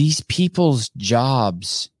 these people's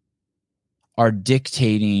jobs are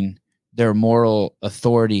dictating their moral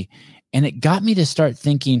authority, and it got me to start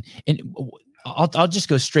thinking. And I'll just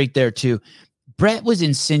go straight there too. Brett was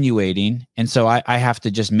insinuating, and so I have to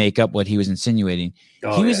just make up what he was insinuating.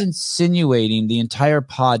 He was insinuating the entire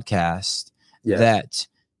podcast that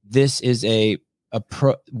this is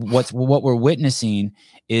what we're witnessing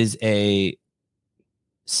is a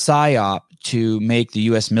psyop to make the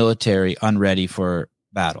U.S. military unready for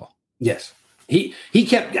battle. Yes, he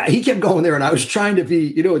kept going there, and I was trying to be.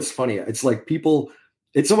 You know, it's funny. It's like people.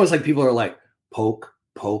 It's almost like people are like poke.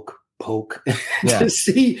 Yeah. To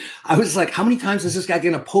see, I was like, how many times is this guy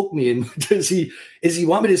going to poke me? And is he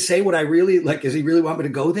want me to say what I really like? Does he really want me to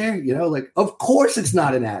go there? You know, like, of course it's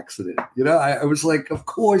not an accident. You know, I was like, of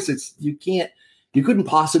course you couldn't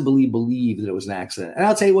possibly believe that it was an accident. And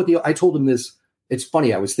I'll tell you what, I told him this. It's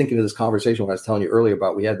funny. I was thinking of this conversation when I was telling you earlier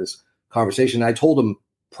about, we had this conversation. And I told him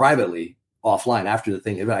privately offline after the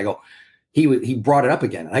thing. And I go, he brought it up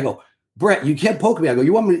again. And I go, Brett, you can't poke me. I go,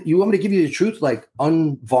 you want me to give you the truth, like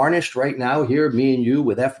unvarnished right now here, me and you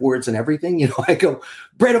with F words and everything? You know, I go,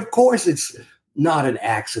 Brett, of course it's not an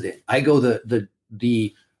accident. I go,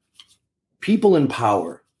 the people in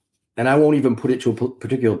power, and I won't even put it to a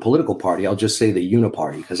particular political party. I'll just say the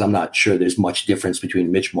uniparty, because I'm not sure there's much difference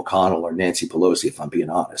between Mitch McConnell or Nancy Pelosi, if I'm being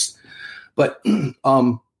honest. But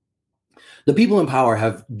the people in power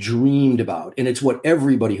have dreamed about, and it's what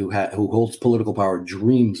everybody who holds political power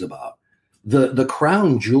dreams about. The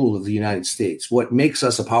crown jewel of the United States, what makes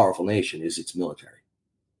us a powerful nation, is its military.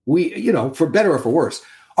 We, you know, for better or for worse,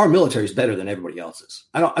 our military is better than everybody else's.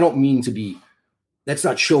 I don't mean to be, that's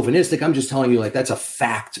not chauvinistic. I'm just telling you, like, that's a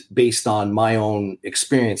fact based on my own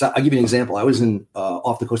experience. I'll give you an example. I was in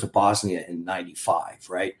off the coast of Bosnia in '95,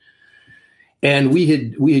 right? And we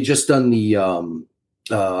had just done the I don't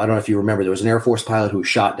know if you remember, there was an Air Force pilot who was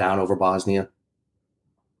shot down over Bosnia.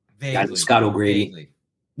 Vaguely, Scott O'Grady. Vaguely.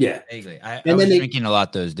 Yeah. Vaguely. I was drinking a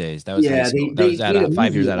lot those days. That was high school. That was at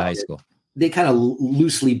 5 years out of high school. They kind of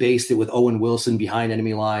loosely based it with Owen Wilson behind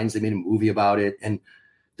enemy lines. They made a movie about it. And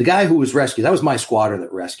the guy who was rescued, that was my squadron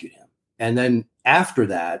that rescued him. And then after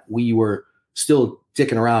that, we were still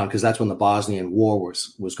dicking around because that's when the Bosnian war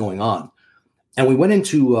was going on. And we went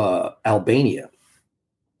into Albania,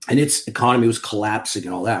 and its economy was collapsing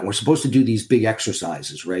and all that. And we're supposed to do these big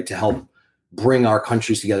exercises, right, to help bring our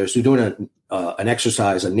countries together. So we're doing an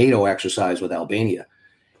exercise, a NATO exercise with Albania.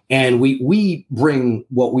 And we bring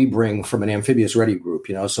what we bring from an amphibious ready group,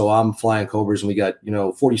 you know. So I'm flying Cobras, and we got, you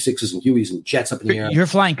know, 46s and Hueys and jets up in the air. You're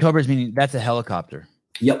flying Cobras, meaning that's a helicopter.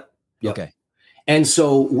 Yep. Okay. And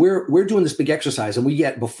so we're doing this big exercise,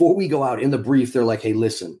 and before we go out in the brief, they're like, hey,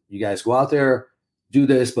 listen, you guys go out there, do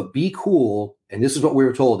this, but be cool. And this is what we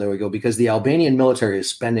were told. There we go. Because the Albanian military is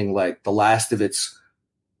spending like the last of its,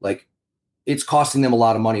 like, it's costing them a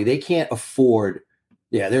lot of money. They can't afford.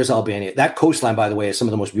 Yeah, there's Albania. That coastline, by the way, is some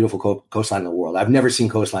of the most beautiful coastline in the world. I've never seen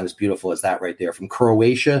coastline as beautiful as that right there, from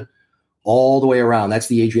Croatia all the way around. That's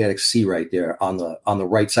the Adriatic Sea right there on the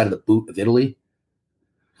right side of the boot of Italy.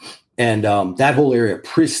 And that whole area,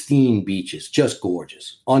 pristine beaches, just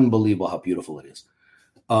gorgeous. Unbelievable how beautiful it is.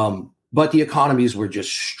 But the economies were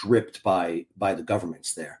just stripped by the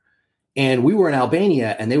governments there. And we were in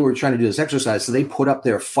Albania, and they were trying to do this exercise. So they put up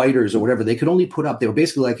their fighters or whatever. They could only put up, they were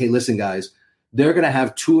basically like, hey, listen, guys, they're going to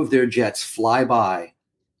have 2 of their jets fly by,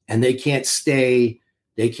 and they can't stay.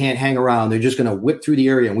 They can't hang around. They're just going to whip through the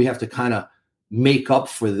area, and we have to kind of make up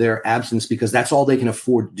for their absence because that's all they can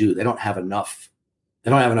afford to do. They don't have enough.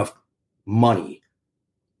 They don't have enough money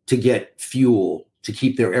to get fuel to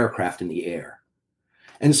keep their aircraft in the air.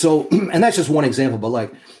 And so, and that's just one example, but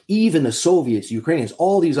like even the Soviets, the Ukrainians,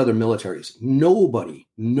 all these other militaries, nobody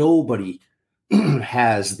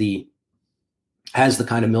has the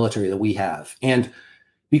kind of military that we have. And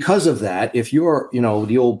because of that, if you're, you know,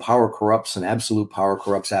 the old power corrupts and absolute power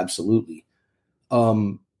corrupts absolutely,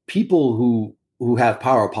 people who have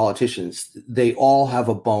power, politicians, they all have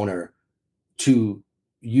a boner to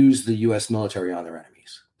use the U.S. military on their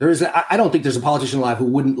enemies. I don't think there's a politician alive who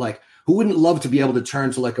wouldn't love to be able to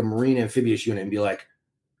turn to like a Marine amphibious unit and be like,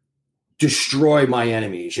 destroy my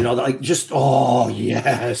enemies, like just, oh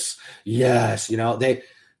yes,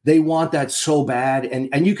 they want that so bad.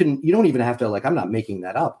 And you don't even have to, like, I'm not making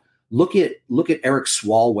that up. Look at Eric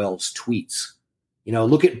Swalwell's tweets.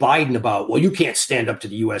 Look at Biden about, well, you can't stand up to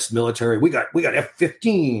the U.S. military. We got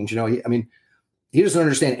F-15s. He doesn't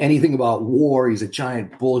understand anything about war. He's a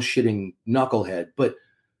giant bullshitting knucklehead. But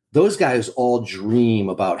those guys all dream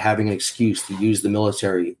about having an excuse to use the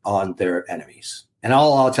military on their enemies. And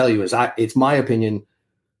all I'll tell you is it's my opinion,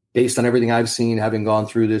 based on everything I've seen, having gone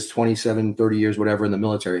through this 27, 30 years, whatever, in the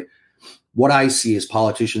military. What I see is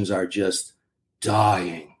politicians are just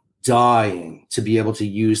dying to be able to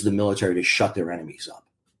use the military to shut their enemies up.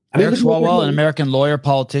 Eric Swalwell, an American lawyer,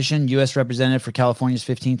 politician, U.S. representative for California's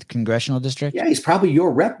 15th congressional district. Yeah, he's probably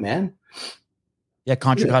your rep, man. Yeah,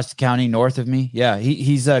 Contra Costa County, north of me. Yeah,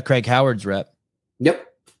 he's Craig Howard's rep. Yep.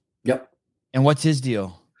 And what's his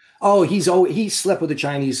deal? Oh, he slept with a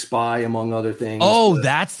Chinese spy, among other things. Oh,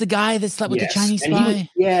 that's the guy that slept with the Chinese spy?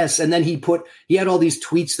 And then he had all these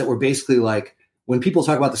tweets that were basically like, when people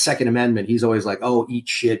talk about the Second Amendment, he's always like, oh, eat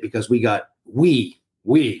shit, because we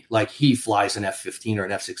like he flies an F-15 or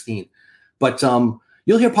an F-16. But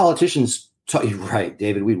you'll hear politicians tell you, right,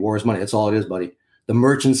 David, weed, war is money. That's all it is, buddy. The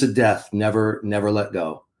merchants of death never let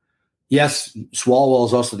go. Yes, Swalwell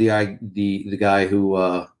is also the guy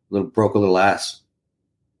who broke a little ass.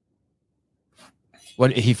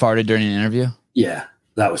 What, he farted during an interview? Yeah,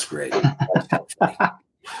 that was great. That was kind of funny.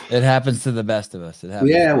 It happens to the best of us.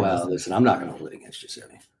 Yeah, well, listen, I'm not going to hold it against you,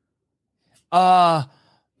 Sammy.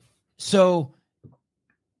 So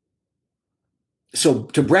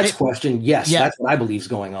to Brett's question, yes, that's what I believe is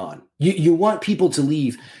going on. You want people to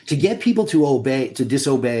leave, to get people to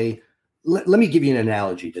disobey. Let me give you an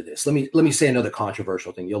analogy to this. Let me say another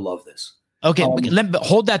controversial thing. You'll love this. Okay,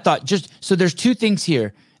 hold that thought. Just so there's two things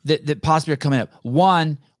here that possibly are coming up.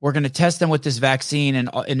 One, we're going to test them with this vaccine, and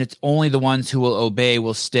it's only the ones who will obey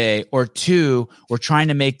will stay. Or two, we're trying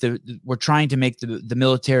to make the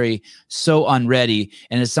military so unready.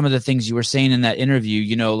 And as some of the things you were saying in that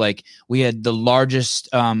interview, like we had the largest.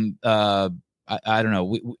 I don't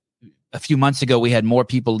know. A few months ago, we had more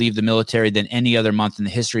people leave the military than any other month in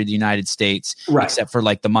the history of the United States, except for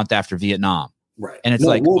like the month after Vietnam. Right, and it's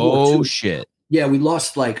shit. Yeah, we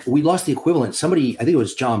lost the equivalent. Somebody, I think it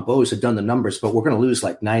was John Bose, had done the numbers, but we're going to lose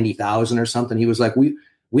like 90,000 or something. He was like,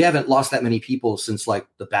 we haven't lost that many people since like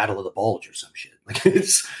the Battle of the Bulge or some shit.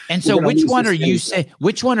 And so which one are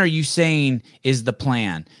you saying is the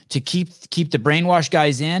plan? To keep the brainwashed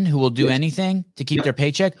guys in who will do anything to keep their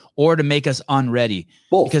paycheck, or to make us unready?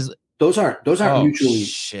 Both. Because those aren't mutually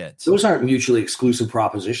shit. Those aren't mutually exclusive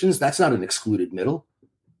propositions. That's not an excluded middle.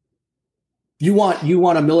 You want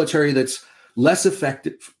a military that's less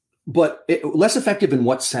effective, but less effective in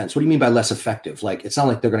what sense? What do you mean by less effective? Like, it's not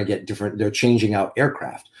like they're going to get different. They're changing out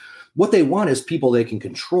aircraft. What they want is people they can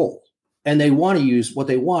control, and what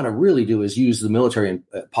they want to really do is use the military in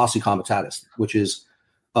posse comitatus, which is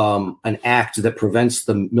an act that prevents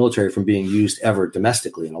the military from being used ever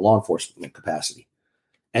domestically in a law enforcement capacity.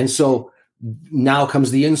 And so now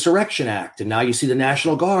comes the Insurrection Act, and now you see the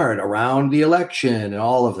National Guard around the election and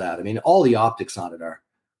all of that. I mean, all the optics on it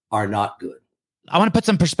are not good. I want to put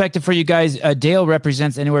some perspective for you guys. Dale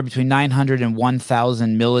represents anywhere between 900 and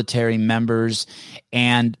 1,000 military members,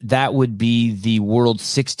 and that would be the world's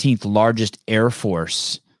 16th largest air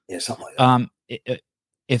force. Yeah, something like that.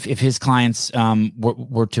 If his clients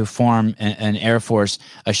were to form an air force,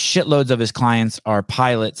 shitloads of his clients are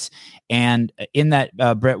pilots. And in that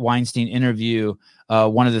Brett Weinstein interview,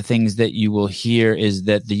 one of the things that you will hear is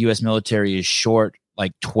that the U.S. military is short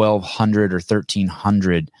like 1,200 or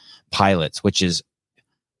 1,300 pilots, which is,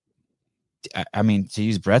 I mean, to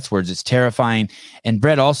use Brett's words, it's terrifying. And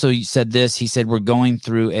Brett also said this. He said, we're going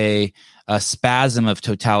through a spasm of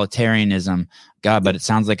totalitarianism. God, but it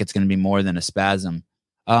sounds like it's going to be more than a spasm.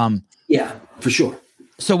 Yeah, for sure.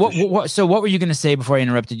 So what were you going to say before I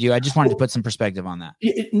interrupted you? I just wanted to put some perspective on that.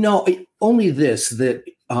 Only this, that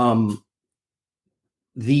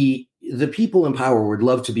the people in power would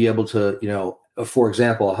love to be able to, for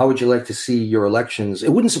example, how would you like to see your elections?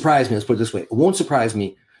 It wouldn't surprise me. Let's put it this way. It won't surprise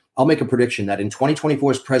me. I'll make a prediction that in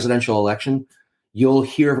 2024's presidential election, you'll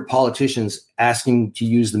hear politicians asking to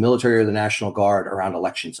use the military or the National Guard around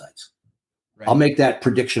election sites. Right. I'll make that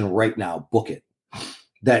prediction right now. Book it.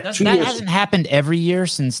 That hasn't happened every year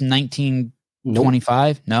since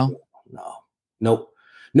 1925. Nope.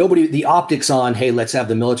 Nobody. The optics on, hey, let's have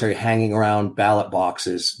the military hanging around ballot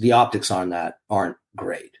boxes. The optics on that aren't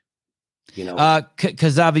great.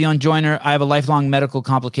 Kazavion Joyner, I have a lifelong medical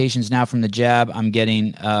complications now from the jab. I'm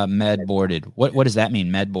getting med boarded. What does that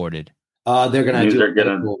mean? Med boarded? They're going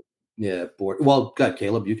to Yeah, bored. Well, God,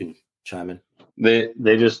 Caleb, you can chime in.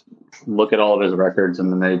 They just look at all of his records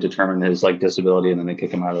and then they determine his like disability and then they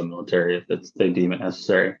kick him out of the military if they deem it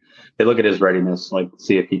necessary. They look at his readiness, like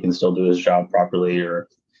see if he can still do his job properly or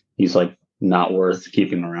he's like not worth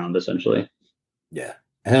keeping around essentially. Yeah.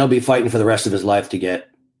 And then he'll be fighting for the rest of his life to get,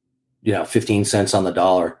 15 cents on the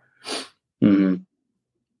dollar. Mm-hmm.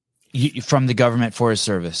 From the government for his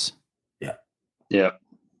service. Yeah. Yeah.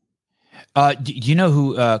 Do you know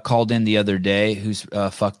who called in the other day? Who's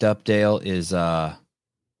fucked up? Dale is. Do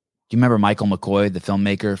you remember Michael McCoy, the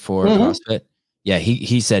filmmaker for CrossFit? Yeah,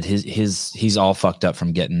 he said he's all fucked up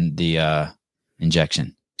from getting the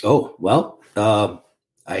injection. Oh well,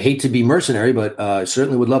 I hate to be mercenary, but I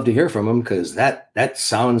certainly would love to hear from him because that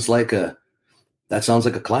sounds like a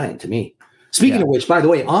client to me. Speaking of which, by the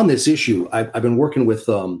way, on this issue, I've been working with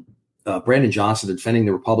Brandon Johnson defending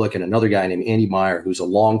the Republic and another guy named Andy Meyer, who's a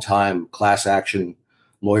longtime class action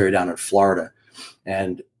lawyer down in Florida.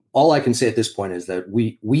 And all I can say at this point is that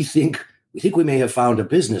we think we may have found a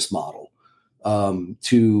business model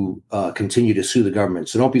to continue to sue the government.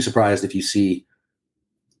 So don't be surprised if you see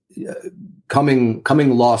coming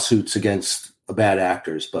lawsuits against bad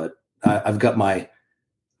actors. But I've got my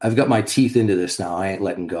teeth into this now. I ain't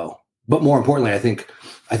letting go. But more importantly, I think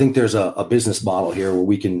there's a business model here where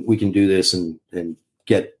we can do this and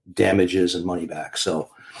get damages and money back. So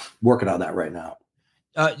working on that right now.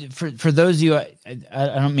 For those of you, I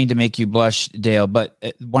don't mean to make you blush, Dale, but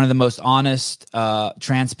one of the most honest,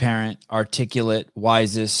 transparent, articulate,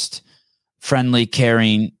 wisest, friendly,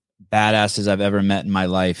 caring badasses I've ever met in my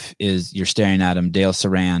life is you're staring at him, Dale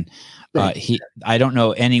Saran. I don't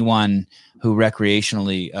know anyone who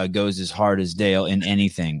recreationally goes as hard as Dale in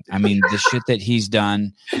anything. I mean, the shit that he's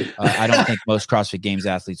done, I don't think most CrossFit Games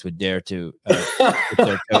athletes would dare to put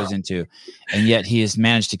their toes into. And yet he has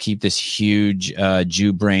managed to keep this huge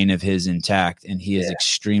Jew brain of his intact. And he is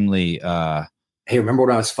extremely hey, remember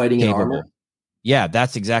when I was fighting capable. in armor? Yeah,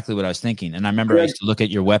 that's exactly what I was thinking. And I remember I used to look at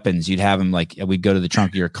your weapons. You'd have them like, we'd go to the trunk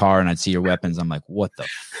of your car and I'd see your weapons. I'm like, what the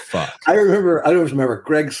fuck? I always remember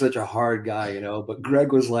Greg's such a hard guy, but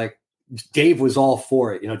Greg was like, Dave was all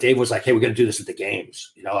for it. Dave was like, hey, we're going to do this at the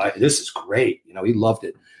games. This is great. He loved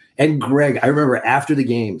it. And Greg, I remember after the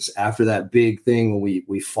games, after that big thing, when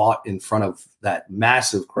we fought in front of that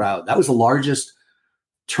massive crowd, that was the largest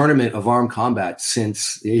tournament of armed combat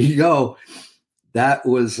since, there you go. That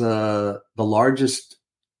was the largest.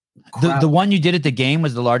 The one you did at the game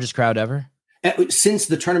was the largest crowd ever? Since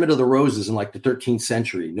the Tournament of the Roses in like the 13th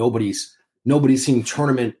century. Nobody's seen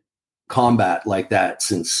tournament combat like that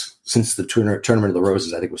since the Tournament of the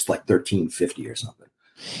Roses. I think it was like 1350 or something.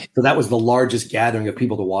 So that was the largest gathering of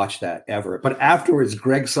people to watch that ever. But afterwards,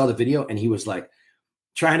 Greg saw the video and he was like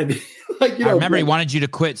trying to be like, I remember he wanted you to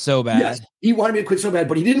quit so bad. Yes, he wanted me to quit so bad,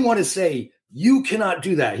 but he didn't want to say, you cannot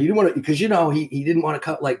do that. He didn't want to, because he didn't want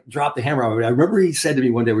to drop the hammer on me. I remember he said to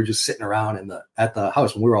me one day, we're just sitting around at the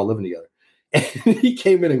house when we were all living together. And he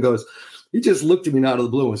came in and goes, he just looked at me out of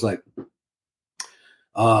the blue and was like,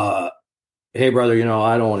 hey brother,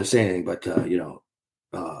 I don't want to say anything, but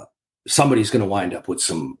somebody's going to wind up with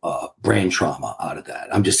some brain trauma out of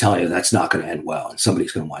that. I'm just telling you, that's not going to end well. And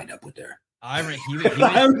somebody's going to wind up with their.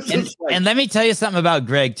 And let me tell you something about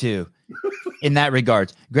Greg too. In that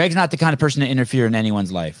regard, Greg's not the kind of person to interfere in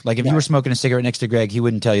anyone's life. Like if you were smoking a cigarette next to Greg, he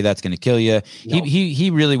wouldn't tell you that's going to kill you. No.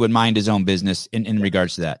 He really would mind his own business in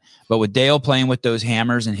regards to that. But with Dale playing with those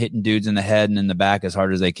hammers and hitting dudes in the head and in the back as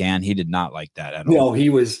hard as they can, he did not like that at all. No, he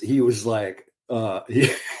was like,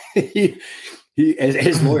 he as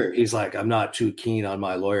his lawyer, he's like, I'm not too keen on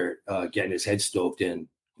my lawyer getting his head stoked in.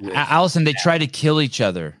 Allison, they try to kill each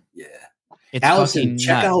other. Yeah. It's Allison,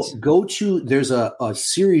 check out, there's a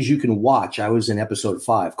series you can watch. I was in episode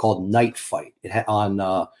 5 called Night Fight. It had on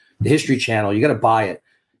the History Channel. You got to buy it.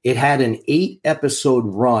 It had an 8-episode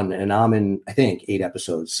run, and I'm in, I think, 8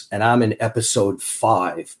 episodes, and I'm in episode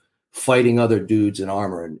 5 fighting other dudes in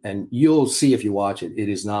armor. And you'll see if you watch it. It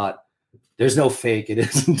is not, there's no fake. It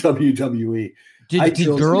isn't WWE. Did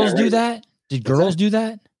girls do that? Did girls do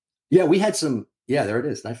that? Yeah, we had some. Yeah, there it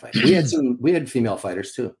is. Night Fight. We had female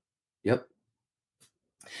fighters too. Yep.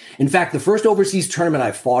 In fact, the first overseas tournament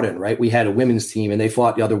I fought in, right, we had a women's team and they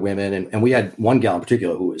fought the other women. And we had one gal in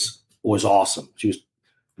particular who was awesome. She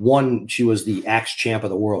was the axe champ of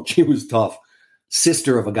the world. She was tough.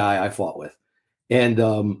 Sister of a guy I fought with. And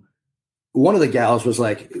one of the gals was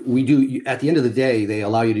like, at the end of the day, they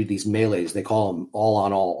allow you to do these melees. They call them all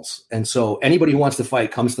on alls. And so anybody who wants to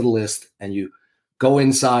fight comes to the list and you go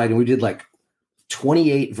inside, and we did like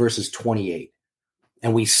 28 versus 28.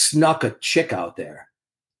 And we snuck a chick out there.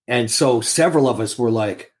 And so several of us were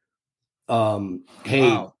like,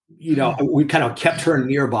 hey, we kind of kept her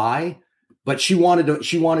nearby, but she wanted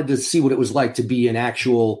to see what it was like to be an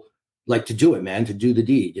actual, like, to do it, man, to do the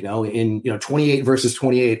deed, in 28 versus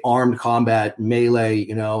 28 armed combat melee,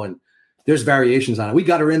 and there's variations on it. We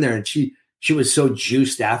got her in there, and she was so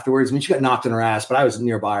juiced afterwards. I mean, she got knocked in her ass, but I was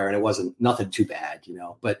nearby her, and it wasn't nothing too bad,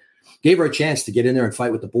 but gave her a chance to get in there and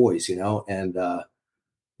fight with the boys, and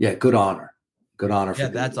yeah, good on her. Good on her. Yeah,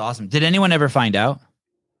 that's awesome. Did anyone ever find out?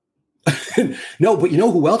 No, but you know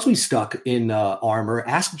who else we stuck in armor?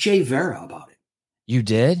 Ask Jay Vera about it. You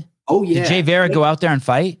did? Oh yeah. Did Jay Vera go out there and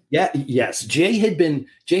fight? Yeah. Yes. Jay had been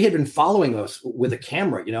following us with a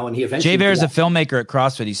camera, and he eventually. Jay Vera's a filmmaker at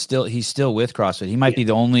CrossFit. He's still with CrossFit. He might be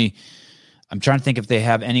the only. I'm trying to think if they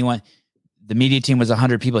have anyone. The media team was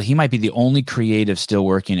 100 people. He might be the only creative still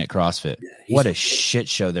working at CrossFit. Yeah, what a shit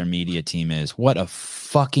show their media team is. What a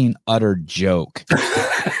fucking utter joke.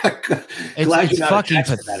 It's fucking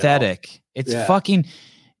pathetic. It's fucking.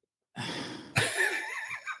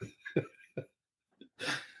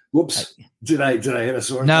 Whoops. Did I hit a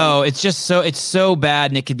sore? No, it's just it's so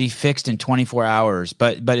bad, and it could be fixed in 24 hours.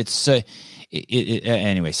 But it's so.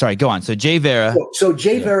 Anyway, sorry, go on. So Jay Vera. So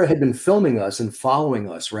Jay Vera had been filming us and following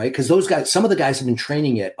us, right? Because those guys, some of the guys have been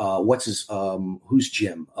training at whose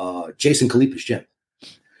gym? Jason Kalipa's gym.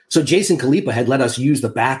 So Jason Kalipa had let us use the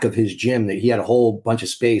back of his gym. That he had a whole bunch of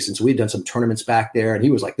space, and so we'd done some tournaments back there, and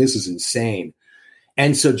he was like, "This is insane."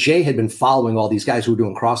 And so Jay had been following all these guys who were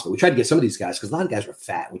doing CrossFit. We tried to get some of these guys because a lot of guys were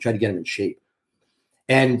fat. We tried to get them in shape.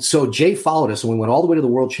 And so Jay followed us, and we went all the way to the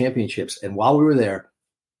World Championships. And while we were there,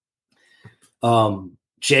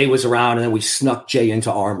 Jay was around, and then we snuck Jay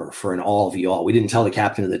into armor for an all v all. We didn't tell the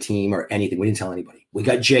captain of the team or anything. We didn't tell anybody. We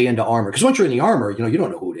got Jay into armor because once you're in the armor, you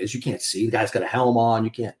don't know who it is. You can't see. The guy's got a helm on.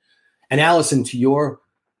 You can't. And Allison, to your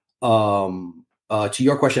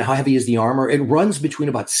question, how heavy is the armor? It runs between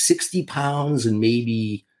about 60 pounds and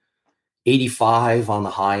maybe 85 on the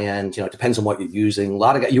high end. It depends on what you're using. A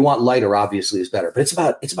lot of guys, you want lighter, obviously, is better, but it's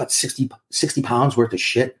about 60 pounds worth of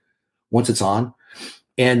shit once it's on.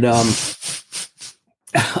 And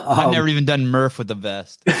I've never even done Murph with the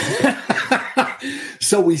vest.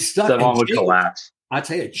 So we stuck. That one would collapse. I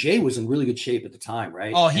tell you, Jay was in really good shape at the time,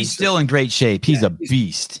 right? Oh, he's still in great shape. He's a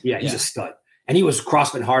beast. He's a stud. And he was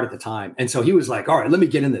CrossFit hard at the time. And so he was like, all right, let me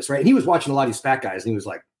get in this, right? And he was watching a lot of these fat guys, and he was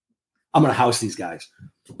like, I'm going to house these guys.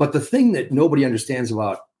 But the thing that nobody understands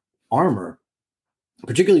about armor,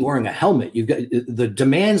 particularly wearing a helmet, you've got the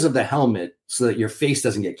demands of the helmet so that your face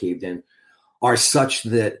doesn't get caved in are such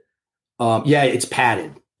that, it's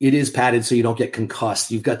padded. It is padded so you don't get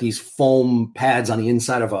concussed. You've got these foam pads on the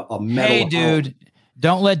inside of a metal. Hey, dude,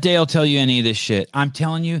 don't let Dale tell you any of this shit. I'm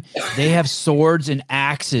telling you, they have swords and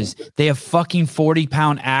axes. They have fucking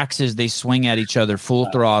 40-pound axes they swing at each other full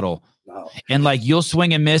throttle. And like you'll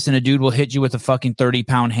swing and miss, and a dude will hit you with a fucking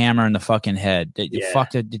 30-pound hammer in the fucking head.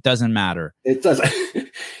 Fuck it. It doesn't matter. It doesn't.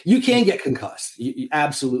 You can get concussed. You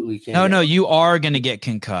absolutely can. No, you are going to get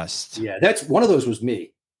concussed. Yeah, that's one of those was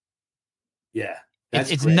me. Yeah.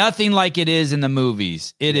 It's nothing like it is in the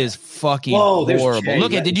movies. It is fucking horrible.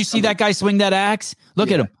 Look did you see that guy swing that axe?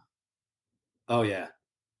 Look at him. Oh, yeah.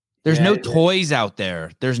 There's no toys out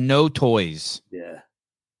there. There's no toys. Yeah.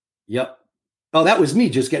 Yep. Oh, that was me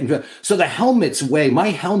just getting. So the helmets my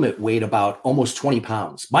helmet weighed about almost 20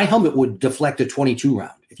 pounds. My helmet would deflect a 22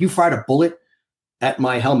 round. If you fired a bullet at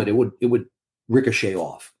my helmet, it would ricochet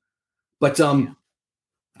off. But,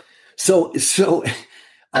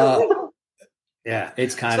 yeah,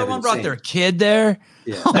 it's kind Someone of brought their kid there.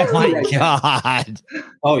 Yeah. Oh my God.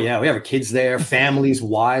 Oh yeah, we have our kids there, families,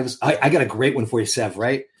 wives. I got a great one for you, Sev.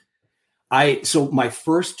 Right? So my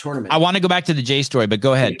first tournament. I want to go back to the Jay story, but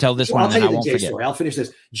go ahead, tell this one, and then I won't forget. Story. I'll finish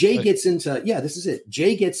this. Jay gets into this is it.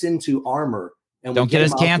 Jay gets into armor, and don't get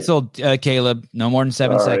us canceled, Caleb. No more than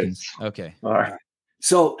 7 seconds. Okay. All right.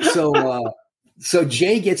 So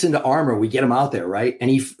Jay gets into armor. We get him out there, right?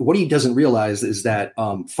 And what he doesn't realize is that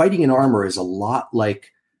fighting in armor is a lot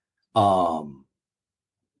like,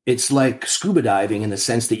 it's like scuba diving in the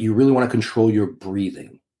sense that you really want to control your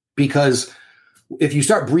breathing, because if you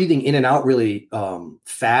start breathing in and out really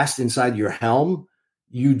fast inside your helm,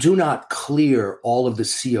 you do not clear all of the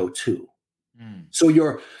CO2. So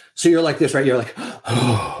you're like this, right? You're like,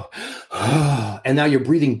 and now you're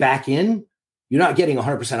breathing back in. You're not getting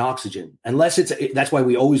 100% oxygen unless that's why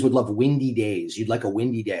we always would love windy days. You'd like a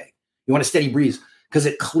windy day. You want a steady breeze because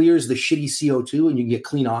it clears the shitty CO2 and you can get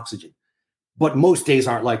clean oxygen. But most days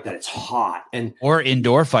aren't like that. It's hot or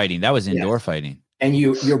indoor fighting. That was indoor fighting. And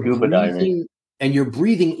you're breathing, and you're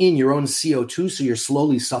breathing in your own CO2. So you're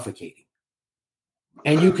slowly suffocating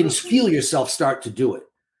and you can feel yourself start to do it.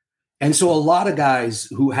 And so a lot of guys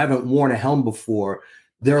who haven't worn a helm before,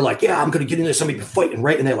 they're like, yeah, I'm going to get in there. Somebody be fighting,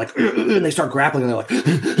 right? And they're like, and they start grappling, and they're like,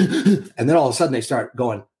 and then all of a sudden they start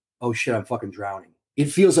going, oh shit, I'm fucking drowning. It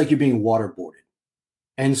feels like you're being waterboarded.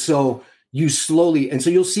 And so you slowly, and so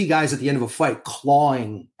you'll see guys at the end of a fight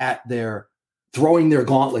clawing at throwing their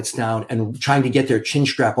gauntlets down and trying to get their chin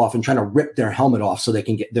strap off and trying to rip their helmet off so they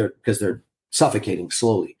can get there because they're suffocating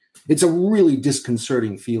slowly. It's a really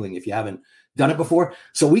disconcerting feeling if you haven't done it before.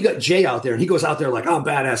 So we got Jay out there, and he goes out there like, I'm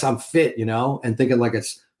badass, I'm fit, and thinking like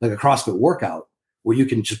it's like a CrossFit workout where you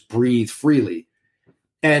can just breathe freely.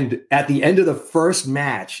 And at the end of the first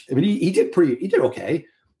match, I mean, he did okay.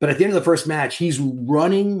 But at the end of the first match, he's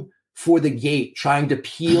running for the gate, trying to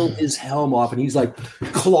peel his helm off, and he's like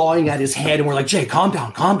clawing at his head. And we're like, Jay, calm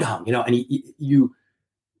down, and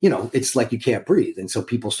it's like you can't breathe. And so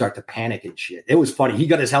people start to panic and shit. It was funny. He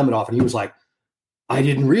got his helmet off, and he was like, I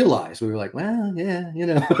didn't realize. We were like, well, yeah,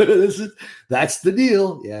 that's the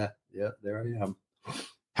deal. Yeah, there I am.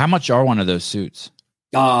 How much are one of those suits?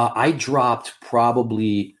 I dropped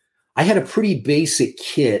I had a pretty basic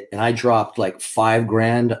kit, and I dropped like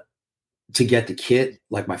 $5,000 to get the kit,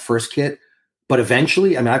 like my first kit. But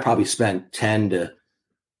eventually, I mean, I probably spent 10 to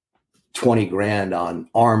 20 grand on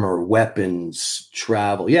armor, weapons,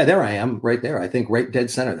 travel. Yeah, there I am right there. I think right dead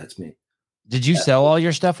center. That's me. Did you sell all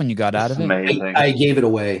your stuff when you got out of it? Amazing. I gave it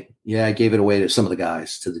away. Yeah, I gave it away to some of the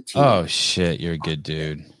guys, to the team. Oh, shit. You're a good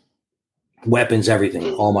dude. Weapons,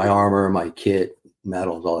 everything. All my armor, my kit,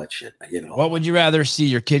 medals, all that shit. I gave it all. What would you rather see?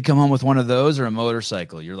 Your kid come home with one of those or a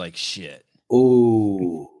motorcycle? You're like, shit.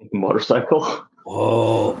 Ooh. Motorcycle?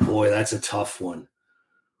 Oh, boy, that's a tough one.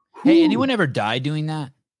 Hey, anyone ever die doing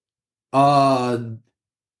that?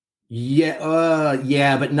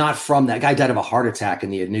 Yeah, but not from that. Guy died of a heart attack in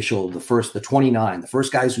the 29. The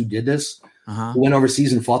first guys who did this who went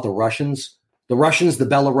overseas and fought the Russians. The Russians, the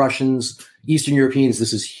Belarusians, Eastern Europeans,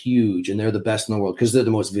 this is huge, and they're the best in the world because they're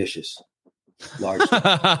the most vicious. Largely.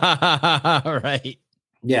 Right.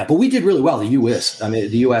 Yeah, but we did really well. The U.S.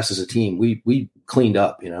 as a team, we cleaned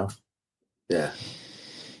up, Yeah.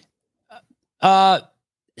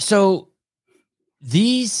 So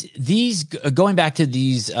these going back to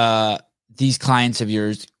these clients of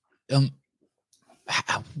yours,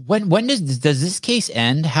 when does this case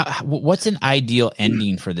end? What's an ideal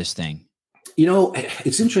ending for this thing?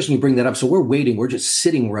 It's interesting you bring that up. So we're waiting. We're just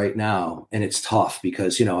sitting right now, and it's tough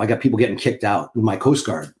because I got people getting kicked out. My Coast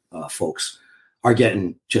Guard folks are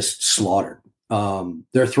getting just slaughtered.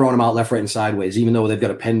 They're throwing them out left, right, and sideways, even though we've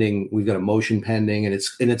got a motion pending, and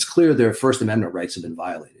it's clear their First Amendment rights have been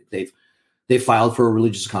violated. They filed for a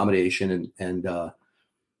religious accommodation, and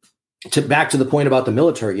back to the point about the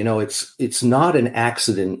military, it's not an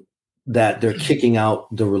accident that they're kicking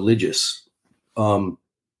out the religious. You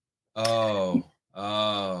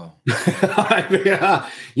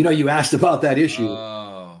asked about that issue.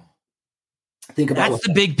 Think about that's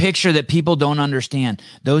the big picture that people don't understand.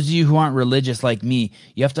 Those of you who aren't religious like me,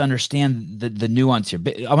 you have to understand the nuance here.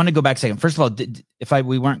 I want to go back a second. First of all,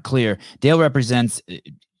 we weren't clear, Dale represents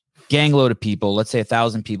gangload of people, let's say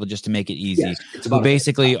 1,000 people, just to make it easy, yes, who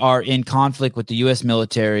basically are in conflict with the U.S.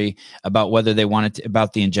 military about whether they want it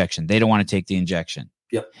about the injection. They don't want to take the injection.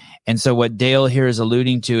 Yep. And so what Dale here is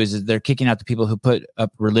alluding to is that they're kicking out the people who put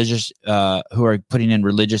up religious, who are putting in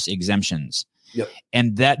religious exemptions. Yep.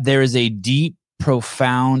 And that there is a deep,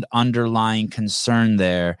 profound underlying concern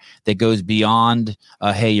there that goes beyond,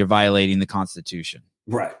 hey, you're violating the Constitution.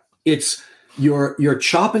 Right. It's you're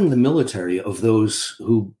chopping the military of those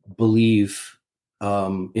who believe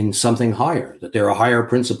in something higher, that there are higher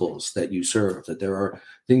principles that you serve, that there are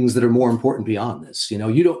things that are more important beyond this. You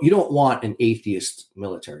don't want an atheist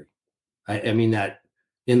military. I mean that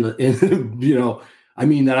I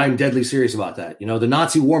mean that I'm deadly serious about that. The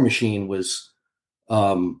Nazi war machine was,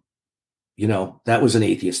 that was an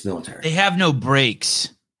atheist military. They have no brakes.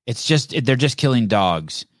 They're just killing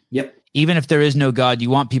dogs. Yep. Even if there is no God, you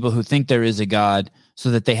want people who think there is a God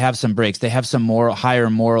so that they have some brakes. They have some higher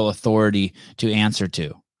moral authority to answer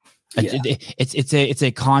to. Yeah. It's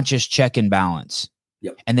a conscious check and balance.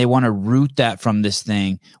 Yep. And they want to root that from this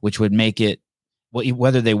thing, which would make it,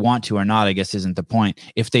 whether they want to or not, I guess isn't the point.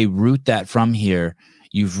 If they root that from here,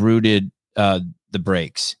 you've rooted the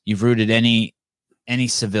brakes. You've rooted any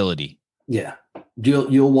civility. Yeah.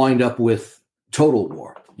 You'll wind up with total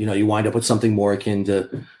war. You wind up with something more akin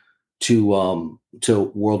to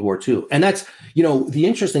World War II. And that's, the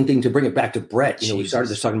interesting thing, to bring it back to Brett, we started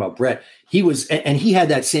this talking about Brett. He was, and he had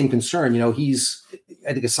that same concern. He's,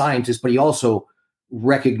 I think, a scientist, but he also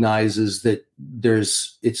recognizes that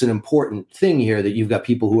it's an important thing here that you've got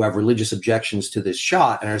people who have religious objections to this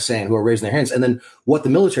shot and are saying, who are raising their hands. And then what the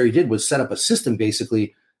military did was set up a system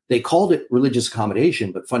basically they called it religious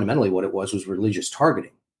accommodation, but fundamentally what it was religious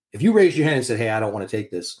targeting. If you raised your hand and said, hey, I don't want to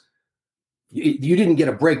take this, you didn't get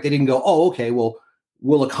a break. They didn't go, oh, okay, well,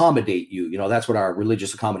 we'll accommodate you. You know, that's what our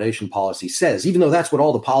religious accommodation policy says. Even though that's what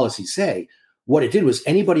all the policies say, what it did was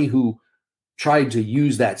anybody who tried to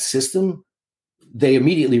use that system, they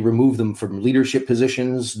immediately removed them from leadership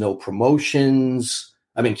positions, no promotions.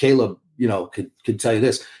 I mean, Caleb, you know, could tell you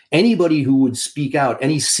this. Anybody who would speak out,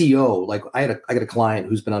 any CO, like I got a client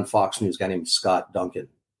who's been on Fox News, a guy named Scott Duncan,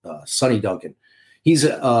 Sonny Duncan. He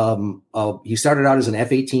started out as an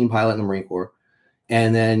F-18 pilot in the Marine Corps,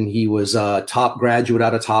 and then he was a top graduate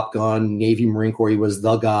out of Top Gun, Navy, Marine Corps. He was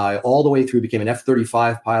the guy all the way through, became an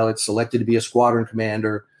F-35 pilot, selected to be a squadron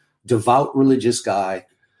commander, devout religious guy.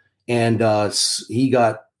 And he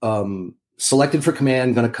got selected for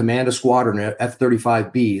command, going to command a squadron of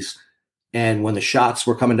F-35Bs. And when the shots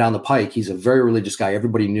were coming down the pike, he's a very religious guy.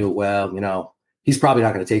 Everybody knew, well, you know, he's probably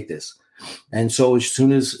not going to take this. And so as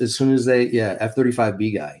soon as they,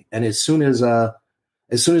 F-35B guy. And as soon as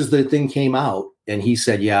the thing came out and he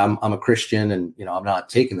said, yeah, I'm a Christian and, you know, I'm not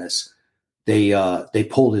taking this, they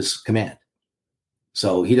pulled his command.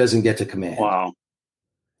 So he doesn't get to command. Wow.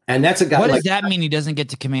 And that's a guy. What does that mean? He doesn't get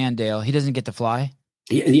to command, Dale? He doesn't get to fly?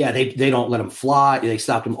 Yeah, they don't let him fly. They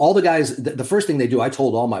stopped him. All the guys, the first thing they do, I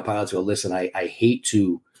told all my pilots, go, listen, I hate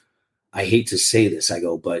to say this. I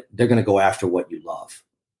go, but they're going to go after what you love.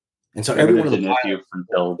 And so every one of the pilots,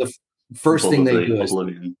 the first thing they do is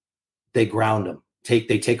they ground them.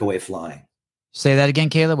 They take away flying. Say that again,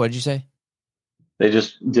 Caleb. What did you say? They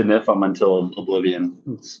just denif them until oblivion.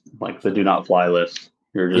 It's like the do not fly list.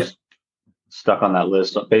 You're just stuck on that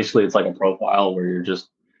list. Basically, it's like a profile where you're just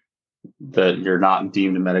that you're not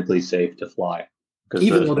deemed medically safe to fly because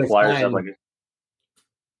even though the flyers have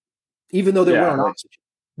even though they're on oxygen,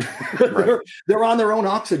 right. they're on their own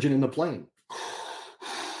oxygen in the plane.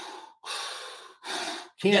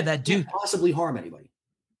 Can't possibly harm anybody.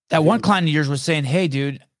 That one client of yours was saying, hey,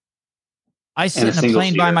 dude, I sit in a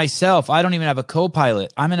plane by myself. I don't even have a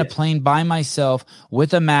co-pilot. I'm in a plane by myself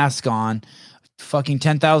with a mask on, fucking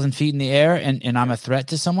 10,000 feet in the air, and I'm a threat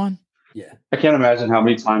to someone? Yeah. I can't imagine how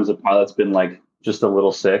many times a pilot's been like just a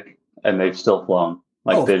little sick and they've still flown.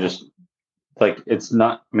 Like they're just like, it's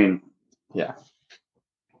not, I mean, yeah.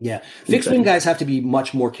 Yeah. Fixed wing guys have to be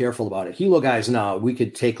much more careful about it. Helo guys, no, we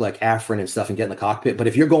could take like Afrin and stuff and get in the cockpit. But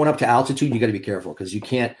if you're going up to altitude, you got to be careful because you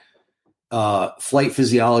can't, flight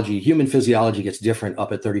physiology, human physiology gets different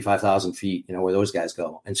up at 35,000 feet, you know, where those guys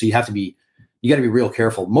go. And so you got to be real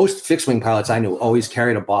careful. Most fixed wing pilots I know always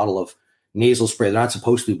carried a bottle of nasal spray. They're not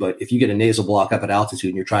supposed to, but if you get a nasal block up at altitude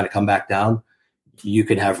and you're trying to come back down, you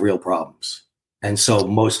can have real problems. And so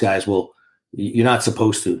most guys you're not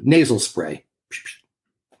supposed to. Nasal spray.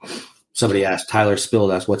 Somebody asked, Tyler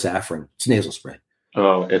Spill asked, what's Afrin? It's nasal spray.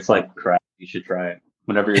 Oh, it's like crap. You should try it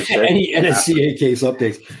whenever you're sick. Any NSCA case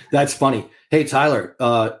updates. That's funny. Hey, Tyler,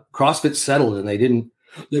 CrossFit settled and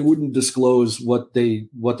they wouldn't disclose what the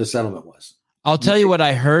settlement was. I'll tell you what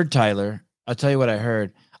I heard, Tyler. I'll tell you what I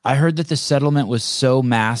heard. I heard that the settlement was so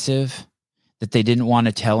massive that they didn't want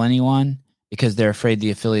to tell anyone because they're afraid the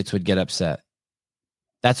affiliates would get upset.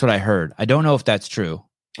 That's what I heard. I don't know if that's true.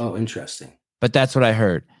 Oh, interesting. But that's what I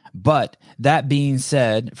heard. But that being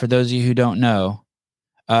said, for those of you who don't know,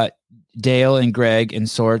 Dale and Greg and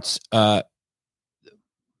Sorts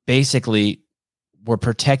basically were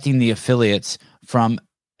protecting the affiliates from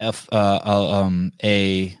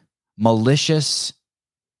a malicious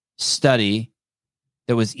study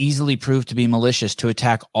that was easily proved to be malicious to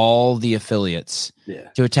attack all the affiliates,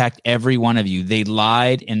 to attack every one of you. They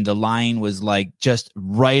lied, and the lying was like just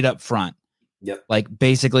right up front. Yep. Like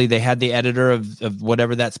basically they had the editor of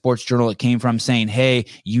whatever that sports journal it came from saying, hey,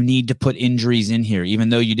 you need to put injuries in here. Even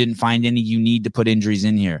though you didn't find any, you need to put injuries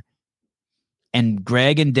in here. And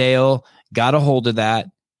Greg and Dale got a hold of that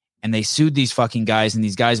and they sued these fucking guys, and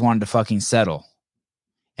these guys wanted to fucking settle.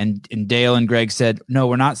 And Dale and Greg said, no,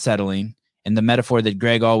 we're not settling. And the metaphor that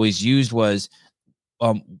Greg always used was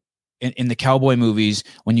in the cowboy movies,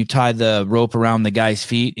 when you tie the rope around the guy's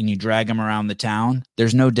feet and you drag him around the town,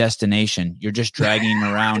 there's no destination. You're just dragging him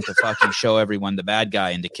around to fucking show everyone the bad guy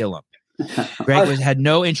and to kill him. Greg had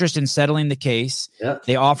no interest in settling the case. Yeah.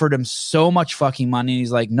 They offered him so much fucking money. And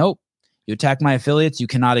he's like, nope, you attack my affiliates, you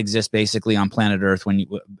cannot exist basically on planet Earth when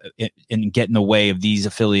you and get in the way of these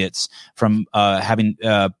affiliates from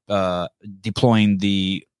deploying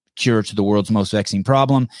the cure to the world's most vexing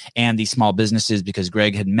problem and these small businesses, because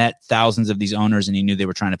Greg had met thousands of these owners and he knew they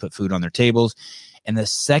were trying to put food on their tables. And the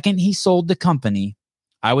second he sold the company,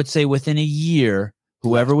 I would say within a year,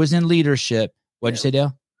 whoever was in leadership, what'd you say,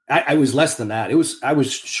 Dale? I was less than that. I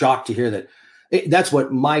was shocked to hear that that's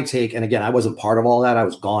what my take. And again, I wasn't part of all that. I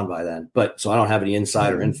was gone by then, so I don't have any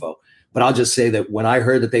insider info. But I'll just say that when I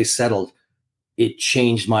heard that they settled, it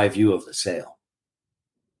changed my view of the sale.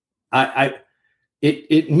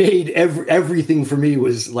 It made everything for me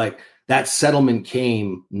was like that settlement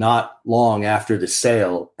came not long after the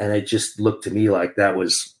sale, and it just looked to me like that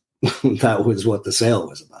was what the sale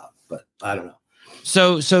was about. But I don't know.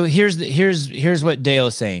 So here's what Dale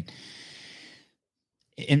is saying.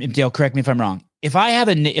 And Dale, correct me if I'm wrong. If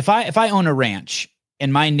I own a ranch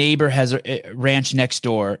and my neighbor has a ranch next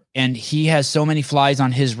door and he has so many flies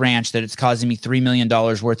on his ranch that it's causing me $3 million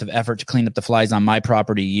worth of effort to clean up the flies on my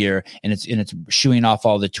property a year, and it's shooing off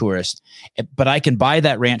all the tourists, but I can buy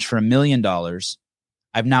that ranch for $1 million.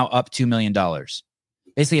 I've now up $2 million.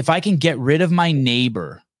 Basically, if I can get rid of my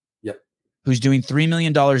neighbor who's doing $3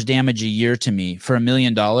 million damage a year to me for $1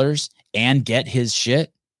 million and get his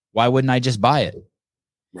shit, why wouldn't I just buy it?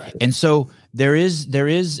 Right. And so there is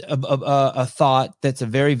a thought that's a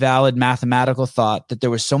very valid mathematical thought that there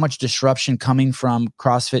was so much disruption coming from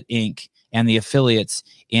CrossFit Inc. and the affiliates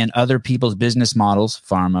in other people's business models,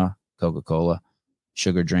 pharma, Coca-Cola,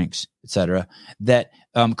 sugar drinks, etc., that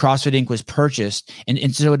CrossFit Inc. was purchased.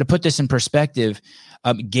 And so to put this in perspective,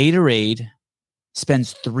 Gatorade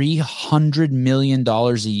spends $300 million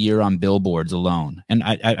a year on billboards alone. And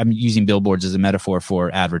I'm using billboards as a metaphor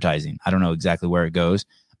for advertising. I don't know exactly where it goes,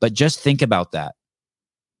 but just think about that.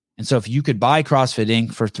 And so if you could buy CrossFit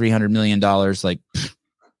Inc. for $300 million, like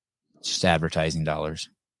just advertising dollars.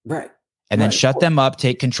 Right. And then shut them up,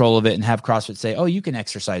 take control of it, and have CrossFit say, oh, you can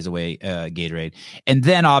exercise away Gatorade. And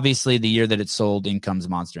then obviously the year that it's sold, in comes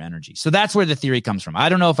Monster Energy. So that's where the theory comes from. I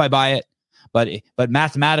don't know if I buy it, but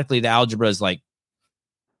mathematically the algebra is like,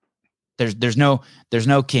 there's no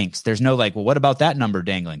kinks. There's no like, well, what about that number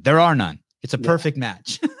dangling? There are none. It's a perfect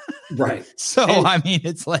match. Right. So, I mean,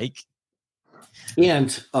 it's like.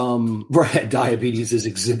 And right, diabetes is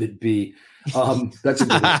exhibit B. That's a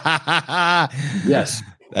good one. Yes.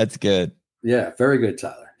 That's good. Yeah, very good,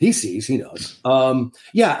 Tyler. He sees, he knows.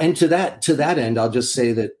 Yeah, and to that end, I'll just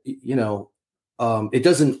say that, it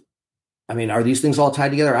doesn't, I mean, are these things all tied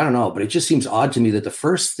together? I don't know, but it just seems odd to me that the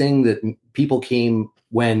first thing that people came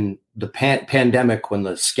when the pandemic, when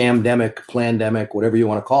the scamdemic, plandemic, whatever you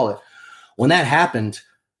want to call it, when that happened,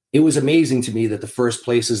 it was amazing to me that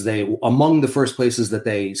among the first places that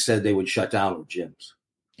they said they would shut down were gyms.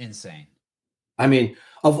 Insane. I mean,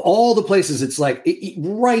 of all the places, it's like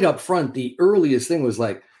right up front, the earliest thing was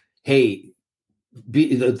like, hey,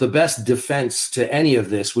 the best defense to any of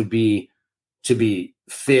this would be to be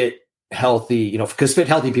fit, healthy, because fit,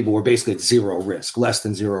 healthy people were basically at zero risk, less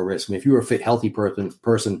than zero risk. I mean, if you were a fit, healthy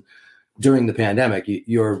person during the pandemic,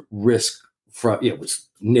 your risk was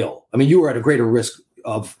nil. I mean, you were at a greater risk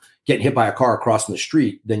of getting hit by a car crossing the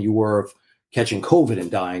street than you were of catching COVID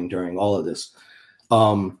and dying during all of this.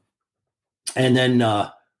 And then,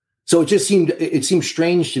 so it seemed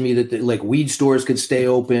strange to me that like weed stores could stay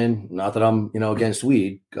open. Not that I'm, against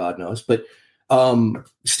weed, God knows, but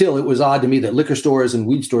still it was odd to me that liquor stores and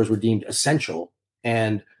weed stores were deemed essential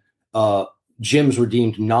and gyms were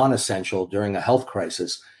deemed non-essential during a health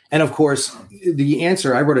crisis. And of course, the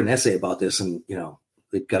answer, I wrote an essay about this and,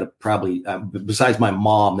 it got probably, besides my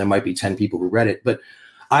mom, there might be 10 people who read it, but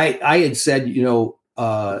I had said,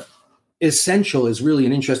 essential is really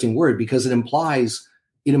an interesting word because it implies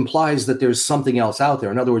that there's something else out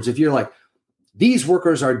there. In other words, if you're like, these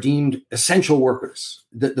workers are deemed essential workers,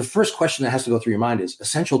 the first question that has to go through your mind is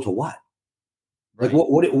essential to what? Right. Like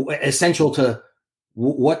what essential to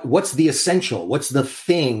what's the essential? What's the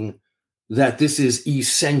thing that this is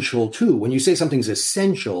essential to? When you say something's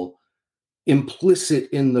essential, implicit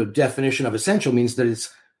in the definition of essential means that it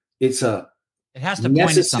has to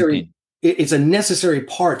point at something. It's a necessary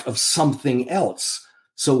part of something else.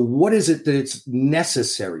 So what is it that it's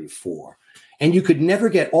necessary for? And you could never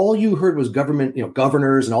get, all you heard was government,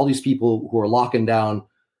 governors and all these people who are locking down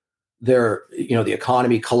their, the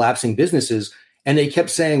economy, collapsing businesses. And they kept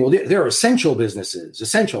saying, well, they're essential businesses,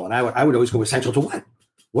 essential. And I would always go, essential to what?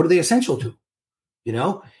 What are they essential to?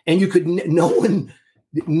 And you could, no one,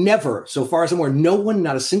 never, so far as I'm aware, no one,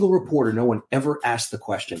 not a single reporter, no one ever asked the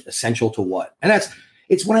question, essential to what? And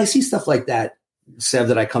it's when I see stuff like that, Sev,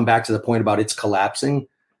 that I come back to the point about it's collapsing.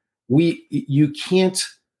 You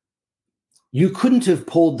couldn't have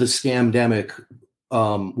pulled the scamdemic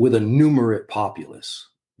with a numerate populace,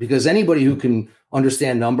 because anybody who can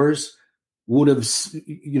understand numbers would have,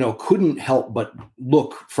 couldn't help but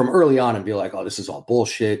look from early on and be like, oh, this is all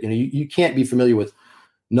bullshit. You can't be familiar with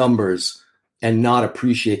numbers and not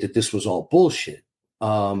appreciate that this was all bullshit.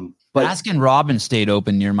 But Baskin Robbins stayed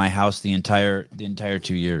open near my house the entire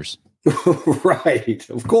 2 years. Right.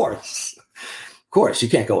 Of course. Of course. You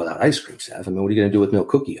can't go without ice cream, Seth. I mean, what are you going to do with Milk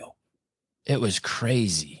Cookie-O? It was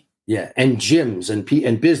crazy. Yeah. And gyms and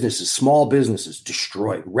businesses, small businesses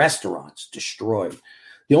destroyed, restaurants destroyed.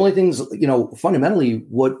 The only things, fundamentally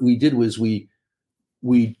what we did was we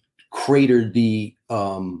cratered the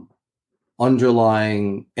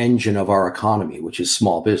underlying engine of our economy, which is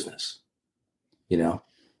small business.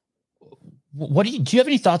 What do you have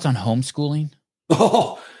any thoughts on homeschooling?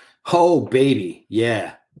 Oh, baby.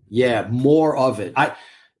 Yeah. More of it.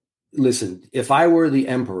 Listen, if I were the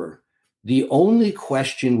emperor, the only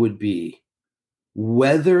question would be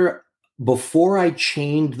whether before I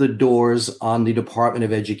chained the doors on the Department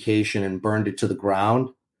of Education and burned it to the ground,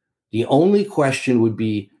 the only question would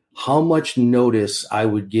be how much notice I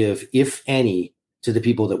would give, if any, to the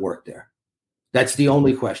people that work there. That's the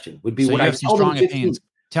only question. Would be, so would you I have some tell them strong 15, opinions.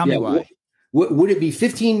 Tell me why. Would it be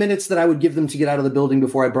 15 minutes that I would give them to get out of the building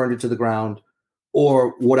before I burned it to the ground?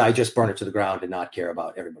 Or would I just burn it to the ground and not care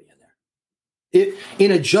about everybody in there?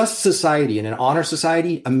 In a just society, in an honor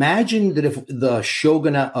society, imagine that if the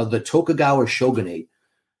shogunate of the Tokugawa shogunate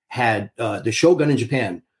had the shogun in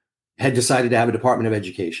Japan had decided to have a Department of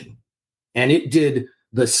Education, and it did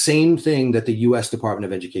the same thing that the U.S. Department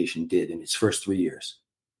of Education did in its first 3 years.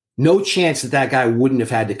 No chance that guy wouldn't have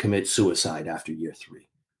had to commit suicide after year 3.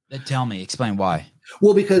 Tell me, explain why.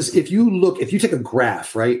 Well, because if you take a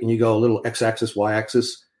graph, right, and you go a little x-axis,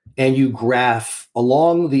 y-axis, and you graph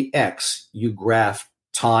along the x, you graph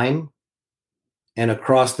time, and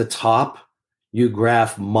across the top, you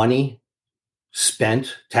graph money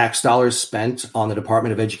spent, tax dollars spent on the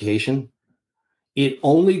Department of Education. It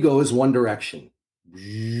only goes one direction.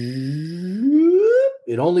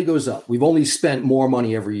 It only goes up. We've only spent more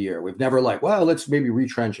money every year. We've never let's maybe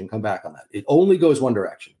retrench and come back on that. It only goes one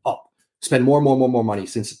direction, up. Spend more money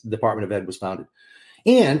since the Department of Ed was founded.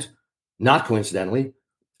 And not coincidentally,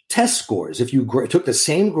 test scores. If you took the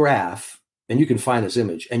same graph, and you can find this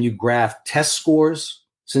image, and you graph test scores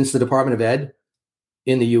since the Department of Ed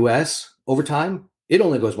in the U.S. over time, it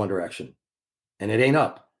only goes one direction. And it ain't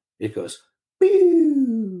up. It goes,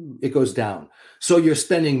 it goes down. So you're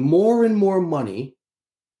spending more and more money,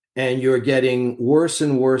 and you're getting worse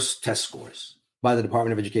and worse test scores by the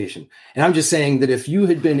Department of Education. And I'm just saying that if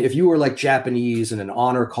you were like Japanese in an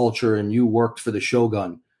honor culture and you worked for the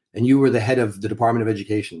shogun and you were the head of the Department of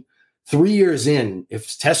Education, 3 years in,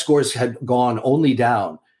 if test scores had gone only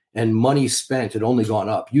down and money spent had only gone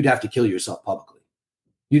up, you'd have to kill yourself publicly.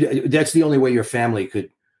 That's the only way your family could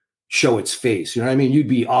show its face. You know what I mean? You'd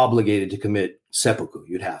be obligated to commit seppuku.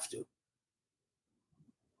 You'd have to.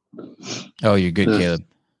 Oh, you're good, Caleb.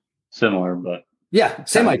 Similar, but yeah,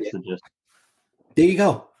 same idea. There you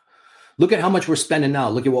go. Look at how much we're spending now.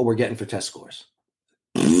 Look at what we're getting for test scores.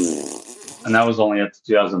 And that was only up to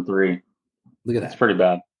 2003. Look at that. It's pretty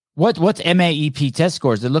bad. What's MAEP test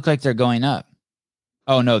scores? They look like they're going up.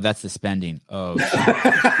 Oh no, that's the spending. Oh,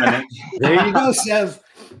 there you go, Sev.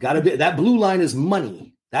 That blue line is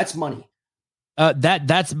money. That's money.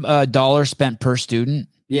 That's dollars spent per student.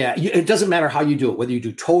 Yeah, it doesn't matter how you do it. Whether you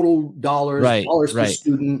do total dollars, dollars per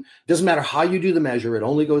student, doesn't matter how you do the measure. It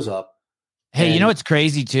only goes up. Hey, you know what's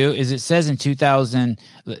crazy too is it says in 2000.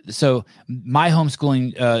 So my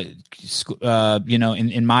homeschooling,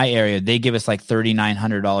 in my area, they give us like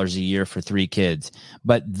 $3,900 a year for 3 kids,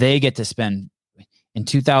 but they get to spend in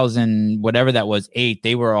 2000, whatever that was, 8.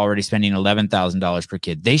 They were already spending $11,000 per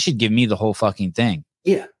kid. They should give me the whole fucking thing.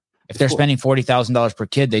 Yeah. If they're spending $40,000 per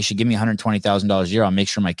kid, they should give me $120,000 a year. I'll make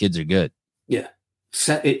sure my kids are good. Yeah.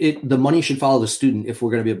 The money should follow the student if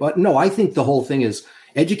we're going to be, but no, I think the whole thing is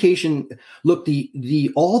education. Look,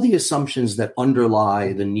 all the assumptions that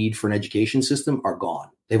underlie the need for an education system are gone.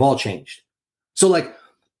 They've all changed. So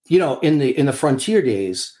in the frontier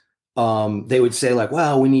days, they would say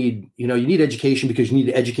well, we need, you need education because you need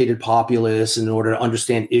an educated populace in order to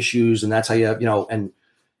understand issues. And that's how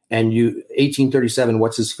and you 1837,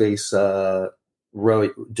 what's his face? De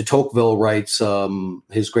Tocqueville writes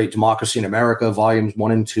his great Democracy in America, volumes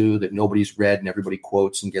 1 and 2 that nobody's read and everybody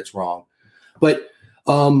quotes and gets wrong. But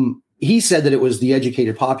he said that it was the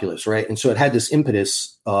educated populace, right? And so it had this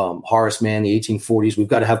impetus, Horace Mann, the 1840s, we've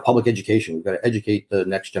got to have public education. We've got to educate the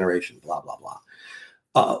next generation, blah, blah, blah.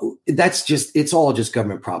 It's all just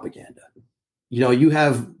government propaganda. You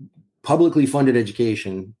have publicly funded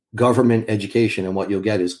education, government education, and what you'll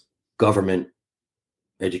get is government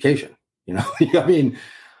education. I mean,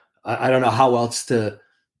 I don't know how else to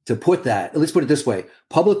put that. Let's put it this way.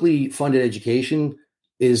 Publicly funded education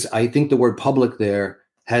is, I think the word public there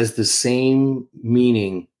has the same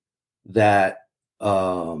meaning that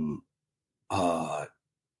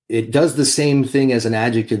it does the same thing as an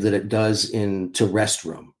adjective that it does to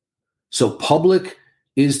restroom. So public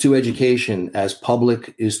is to education as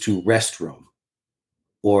public is to restroom,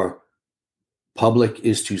 or public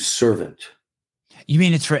is to servant. You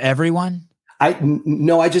mean it's for everyone?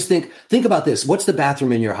 No, I just think about this. What's the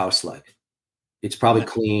bathroom in your house like? It's probably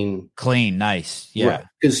clean. Clean, nice. Yeah.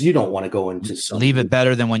 Because you don't want to go into leave it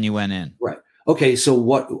better than when you went in. Right. Okay.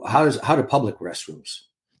 So how do public restrooms?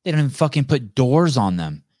 They don't even fucking put doors on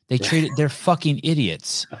them. They're fucking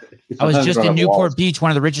idiots. I was just in Newport Beach,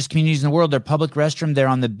 one of the richest communities in the world. Their public restroom there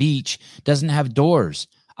on the beach doesn't have doors.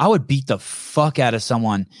 I would beat the fuck out of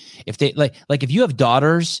someone if they like if you have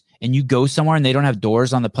daughters and you go somewhere and they don't have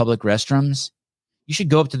doors on the public restrooms, you should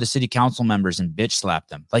go up to the city council members and bitch slap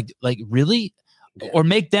them. Like really? Yeah. Or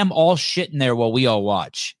make them all shit in there while we all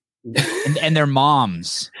watch. and their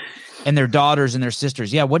moms and their daughters and their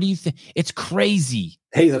sisters. Yeah, what do you think? It's crazy.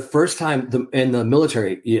 Hey, the first time in the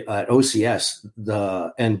military at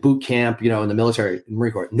OCS, and boot camp, in the military,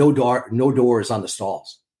 Marine Corps, no doors on the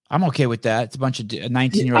stalls. I'm okay with that. It's a bunch of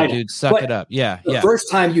 19-year-old dudes. Suck it up. Yeah. The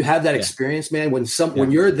first time you have that experience, man,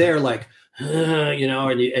 when you're there, like, and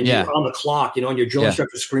you're on the clock, and your drill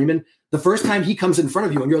instructor screaming. The first time he comes in front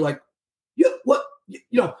of you, and you're like, what?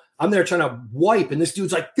 I'm there trying to wipe, and this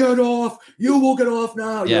dude's like, "Get off! You will get off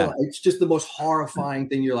now." Yeah, it's just the most horrifying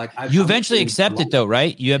thing. You're like, you eventually accept it, though,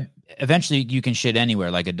 right? Eventually you can shit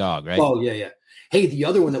anywhere like a dog, right? Oh yeah. Hey, the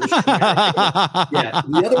other one that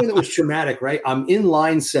was traumatic, right? I'm in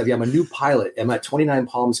line 70. I'm a new pilot. I'm at 29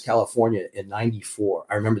 Palms, California in '94.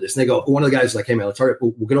 I remember this. And they go, one of the guys is like, "Hey man,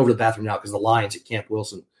 we'll get over to the bathroom now because the lines at Camp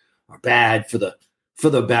Wilson are bad for the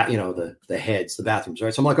the heads, the bathrooms,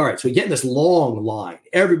 right?" So I'm like, all right. So we get in this long line.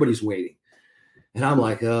 Everybody's waiting. And I'm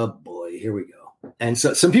like, oh boy, here we go. And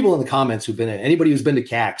so some people in the comments anybody who's been to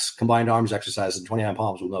CAX, Combined Arms Exercises in 29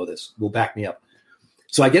 Palms will know this, will back me up.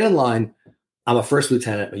 So I get in line. I'm a first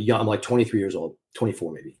lieutenant, I'm like 23 years old,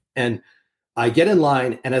 24 maybe. And I get in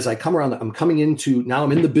line. And as I come around, I'm in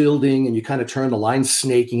the building, and you kind of turn, the line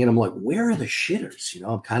snaking. And I'm like, where are the shitters?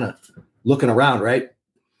 I'm kind of looking around, right?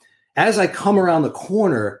 As I come around the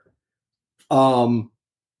corner, I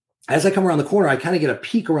kind of get a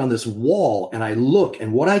peek around this wall, and I look,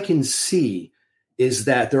 and what I can see is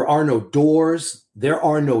that there are no doors, there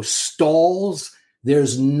are no stalls,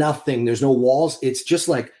 there's nothing, there's no walls. It's just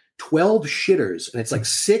like 12 shitters, and it's like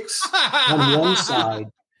 6 on one side.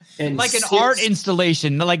 And like an art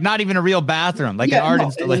installation, like not even a real bathroom, like an art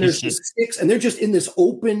installation. And there's just 6, and they're just in this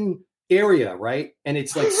open area, right? And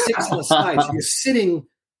it's like 6 on the side. So you're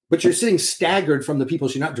sitting staggered from the people.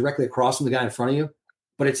 So you're not directly across from the guy in front of you,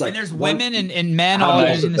 but it's like, and there's women and men all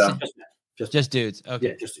using the same. Just dudes. Okay.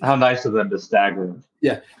 Yeah, just dudes. How nice of them to stagger.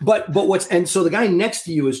 Yeah. But so the guy next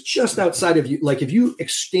to you is just outside of you. Like if you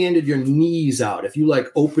extended your knees out, if you like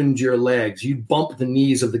opened your legs, you'd bump the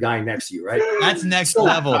knees of the guy next to you, right? That's next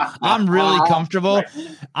level. I'm really comfortable.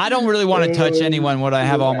 I don't really want to touch anyone when I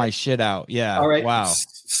have all my shit out. Yeah. All right. Wow.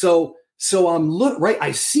 So I'm right.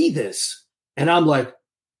 I see this, and I'm like,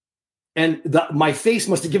 and my face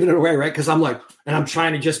must have given it away, right? Because I'm like, and I'm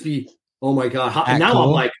trying to just be, oh my God. I'm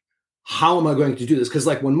like, how am I going to do this? Because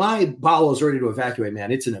like when my bowel is ready to evacuate,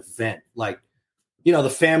 man, it's an event. Like, the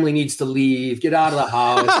family needs to leave, get out of the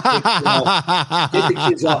house, get the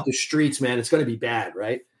kids off the streets, man. It's going to be bad,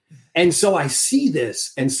 right? And so I see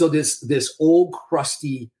this, and so this old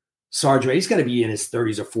crusty sergeant, he's got to be in his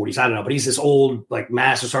 30s or 40s, I don't know, but he's this old like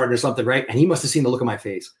master sergeant or something, right? And he must have seen the look on my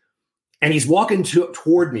face, and he's walking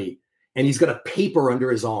toward me. And he's got a paper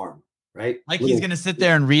under his arm, right? Like he's going to sit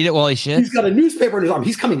there and read it while he shits? He's got a newspaper in his arm.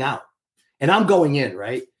 He's coming out. And I'm going in,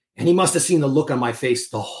 right? And he must have seen the look on my face,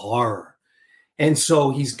 the horror. And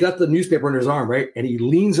so he's got the newspaper in his arm, right? And he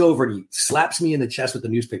leans over and he slaps me in the chest with the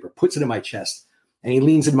newspaper, puts it in my chest. And he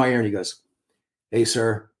leans in my ear and he goes, "Hey,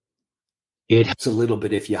 sir, it helps a little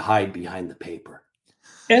bit if you hide behind the paper."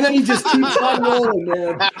 And then he just keeps on rolling,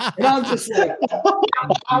 man. And I'm just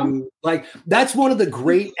like, that's one of the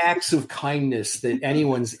great acts of kindness that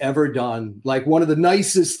anyone's ever done. Like one of the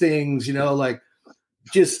nicest things, he gave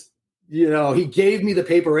me the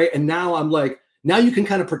paper, right? And now I'm like, now you can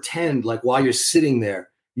kind of pretend like while you're sitting there,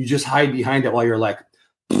 you just hide behind it while you're like,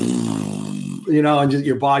 and just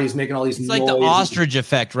your body's making all these noises. It's like the ostrich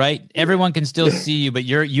effect, right? Everyone can still see you, but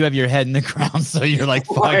you have your head in the ground, so you're like,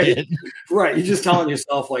 fuck it. Right. You're just telling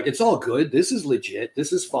yourself, like, it's all good. This is legit.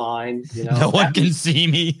 This is fine. No one can see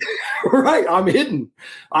me. Right. I'm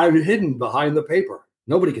hidden behind the paper.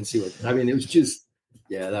 Nobody can see it. I mean, it was just,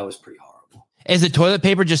 that was pretty horrible. Is the toilet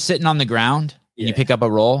paper just sitting on the ground and you pick up a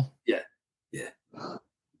roll?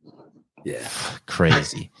 Yeah.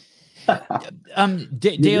 Crazy.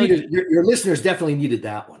 Dale, your listeners definitely needed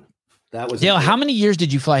that one. That was Dale, how many years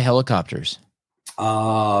did you fly helicopters?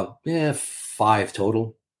 5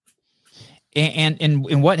 total. And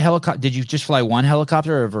in what helicopter did you just fly? One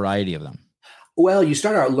helicopter or a variety of them? Well, you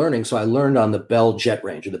start out learning. So I learned on the Bell Jet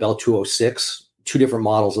Ranger, the Bell 206, 2 different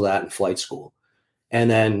models of that in flight school. And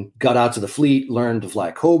then got out to the fleet, learned to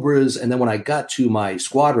fly Cobras. And then when I got to my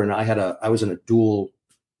squadron, I was in a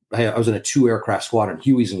 2 aircraft squadron,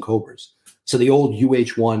 Hueys and Cobras. So the old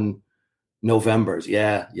UH-1 Novembers.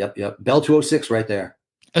 Yeah. Yep. Bell 206 right there.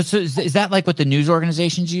 So is that like what the news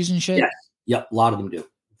organizations use and shit? Yes. Yep. A lot of them do,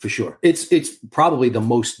 for sure. It's probably the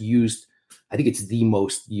most used. I think it's the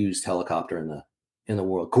most used helicopter in the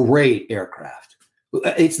world. Great aircraft.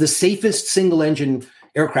 It's the safest single engine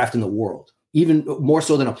aircraft in the world, even more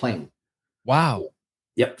so than a plane. Wow.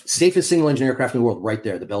 Yep. Safest single engine aircraft in the world right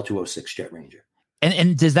there, the Bell 206 Jet Ranger.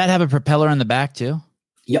 And does that have a propeller in the back too?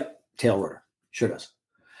 Yep. Tail rotor. Sure does.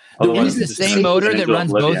 It's the same motor that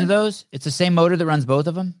runs both of those? It's the same motor that runs both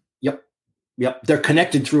of them? Yep. They're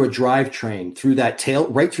connected through a drivetrain through that tail,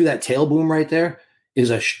 right through that tail boom right there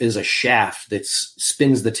is a shaft that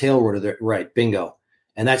spins the tail rotor there. Right. Bingo.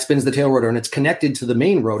 And that spins the tail rotor and it's connected to the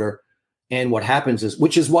main rotor. And what happens is, they're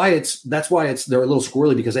a little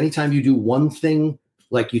squirrely because anytime you do one thing,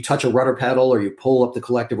 like you touch a rudder pedal or you pull up the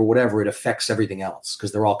collective or whatever, it affects everything else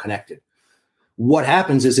because they're all connected. What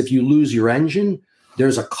happens is if you lose your engine,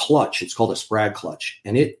 there's a clutch. It's called a Sprag clutch,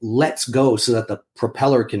 and it lets go so that the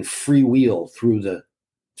propeller can freewheel through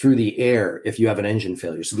the air if you have an engine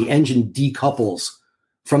failure. So the engine decouples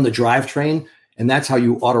from the drivetrain, and that's how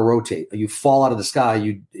you auto rotate. You fall out of the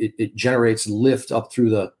sky. It generates lift air up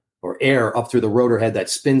through the rotor head that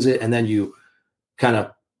spins it, and then you kind of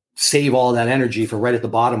save all that energy for right at the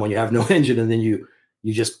bottom when you have no engine, and then you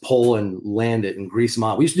just pull and land it and grease them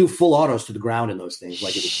on. We used to do full autos to the ground in those things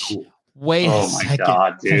like it was cool. Wait a second. My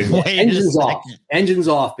God, dude. Engines off. Engines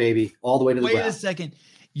off, baby. All the way to the ground. Wait a second.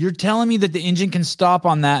 You're telling me that the engine can stop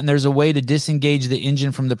on that and there's a way to disengage the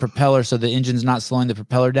engine from the propeller so the engine's not slowing the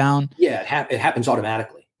propeller down? Yeah, it happens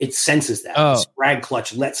automatically. It senses that. Oh. The Sprag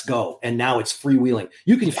clutch lets go, and now it's freewheeling.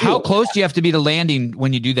 You can feel How close do you have to be to landing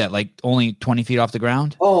when you do that? Like only 20 feet off the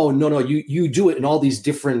ground? Oh, no. You do it in all these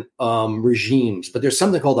different regimes, but there's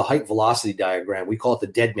something called the height velocity diagram. We call it the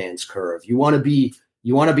dead man's curve. You want to be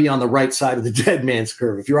on the right side of the dead man's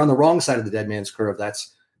curve. If you're on the wrong side of the dead man's curve,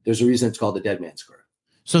 there's a reason it's called the dead man's curve.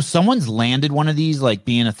 So someone's landed one of these, like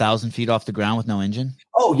being 1,000 feet off the ground with no engine?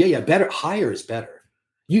 Oh, yeah. Better. Higher is better.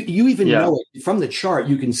 You even know it from the chart.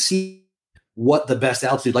 You can see what the best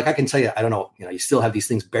altitude, like I can tell you, I don't know, you still have these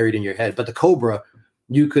things buried in your head, but the Cobra,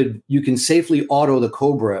 you can safely auto the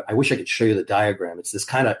Cobra. I wish I could show you the diagram. It's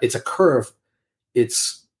it's a curve.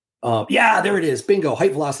 It's, there it is. Bingo.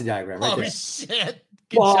 Height velocity diagram right there. Shit.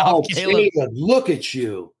 Good job, Caleb. Look at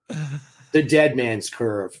you. The dead man's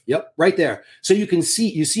curve. Yep. Right there. So you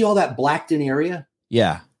see all that blacked in area.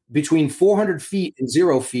 Yeah. Between 400 feet and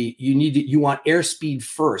 0 feet, you want airspeed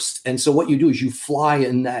first. And so what you do is you fly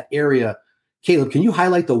in that area. Caleb, can you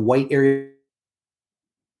highlight the white area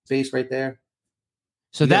space right there?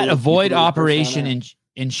 So that avoid operation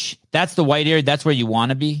that's the white area. That's where you want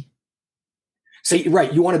to be. So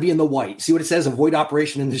right, you want to be in the white. See what it says? Avoid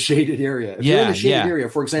operation in the shaded area. If you're in the shaded area,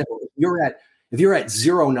 for example, if you're at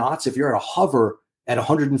 0 knots, if you're at a hover at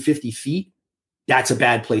 150 feet, that's a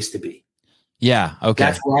bad place to be. Yeah. Okay.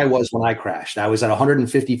 That's where I was when I crashed. I was at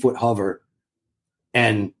 150-foot hover,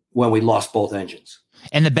 and when we lost both engines.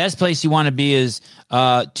 And the best place you want to be is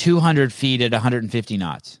 200 feet at 150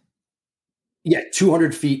 knots. Yeah,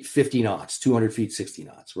 200 feet, 50 knots. 200 feet, 60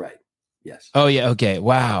 knots. Right. Yes. Oh yeah. Okay.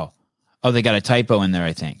 Wow. Oh, they got a typo in there,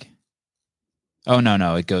 I think. Oh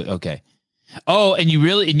no, it goes okay. Oh, and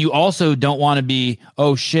you also don't want to be.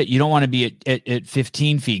 Oh shit, you don't want to be at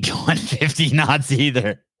 15 feet going 50 knots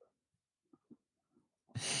either.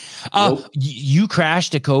 Nope. You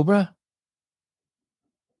crashed a Cobra?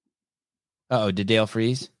 Uh-oh, did Dale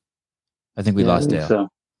freeze? I think we lost Dale. So.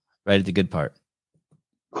 Right at the good part.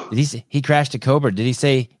 Did he crashed a Cobra? Did he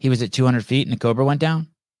say he was at 200 feet and the Cobra went down?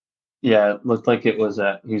 Yeah, it looked like he was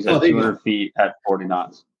at 200 feet at 40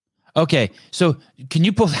 knots. Okay, so can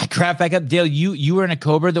you pull that crap back up? Dale, you were in a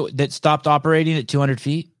Cobra that stopped operating at 200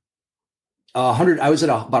 feet? 100. I was at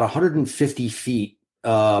about 150 feet.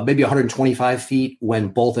 Maybe 125 feet when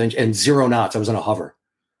both and 0 knots. I was on a hover.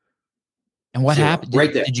 And what happened?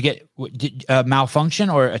 Right there. Did you get malfunction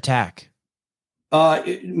or attack?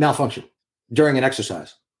 Malfunction during an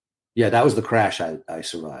exercise. Yeah, that was the crash I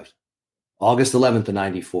survived. August 11th of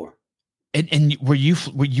 94. And were you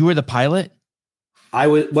the pilot? I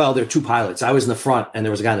was. Well, there are 2 pilots. I was in the front and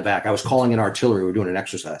there was a guy in the back. I was calling in artillery. We were doing an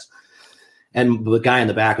exercise. And the guy in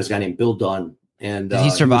the back was a guy named Bill Dunn. And did he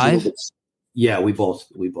survive? Yeah, we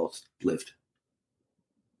both lived.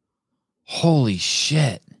 Holy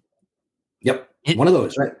shit! Yep, one of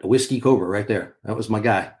those, right? A whiskey Cobra, right there. That was my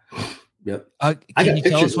guy. Yep. Can you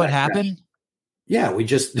tell us what happened? Crash. Yeah, we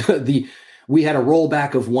just we had a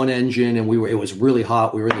rollback of one engine, and it was really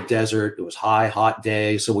hot. We were in the desert. It was hot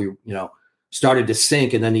day, so we started to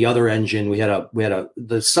sink, and then the other engine,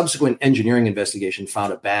 the subsequent engineering investigation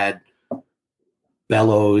found a bad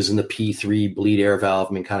bellows and the P3 bleed air valve.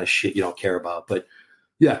 I mean, kind of shit you don't care about, but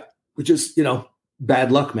yeah, which is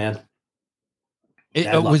bad luck, man.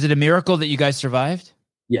 Was it a miracle that you guys survived?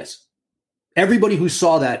 Yes. Everybody who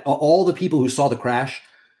saw that, all the people who saw the crash,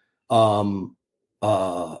 the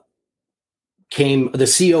CO came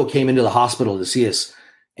into the hospital to see us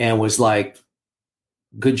and was like,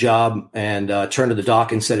 good job. And turned to the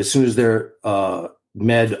doc and said, as soon as they're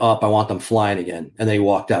med up, I want them flying again. And they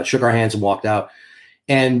walked out, shook our hands and walked out.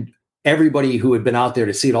 And everybody who had been out there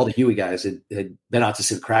to see it, all the Huey guys had been out to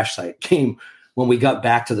see the crash site, came when we got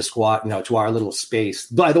back to the squat, to our little space.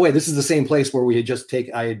 By the way, this is the same place where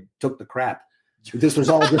I took the crap. This was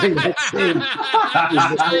all during that same.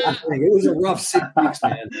 It was a rough 6 weeks,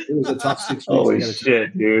 man. It was a tough 6 weeks. Holy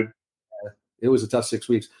shit, dude. It was a tough 6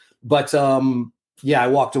 weeks. But I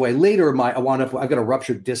walked away later. I got a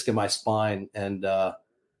ruptured disc in my spine, and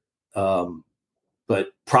but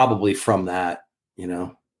probably from that,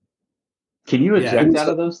 Can you eject out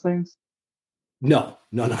of those things? No.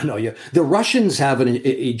 Yeah, the Russians have an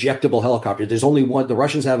ejectable helicopter. There's only one. The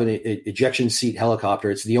Russians have an ejection seat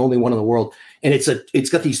helicopter. It's the only one in the world, and it's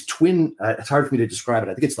got these twin. It's hard for me to describe it.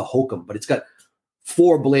 I think it's the Hokum, but it's got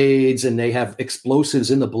 4 blades, and they have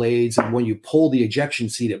explosives in the blades. And when you pull the ejection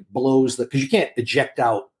seat, it blows because you can't eject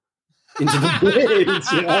out into the blades.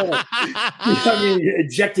 I mean,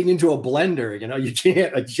 ejecting into a blender. You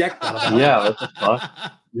can't eject out of that. Yeah, what the fuck?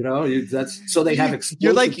 That's so they have explosive.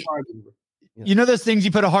 You're like. charging. You know those things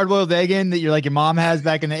you put a hard-boiled egg in that your mom has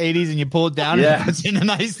back in the 80s, and you pull it down and it puts in a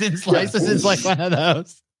nice thin slices. It's like one of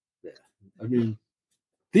those. Yeah. I mean,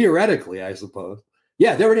 theoretically, I suppose.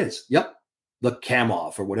 Yeah, there it is. Yep. The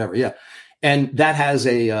Kamov or whatever. Yeah. And that has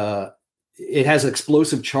it has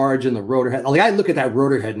explosive charge in the rotor head. Like, I look at that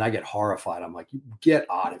rotor head and I get horrified. I'm like, get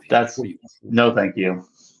out of here. No, thank you.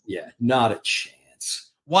 Yeah. Not a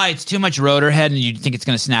chance. Why? It's too much rotor head and you think it's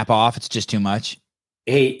going to snap off. It's just too much.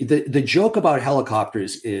 Hey, the joke about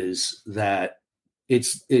helicopters is that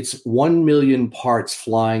it's 1 million parts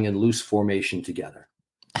flying in loose formation together.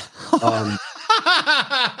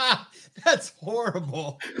 That's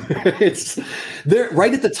horrible. They're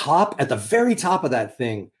right at the top, at the very top of that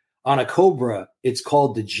thing on a Cobra. It's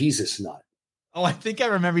called the Jesus nut. Oh, I think I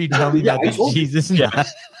remember you telling me about the Jesus nut.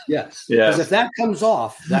 Yes. Because if that comes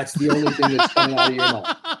off, that's the only thing that's coming out of your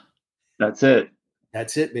mouth.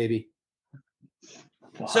 That's it, baby.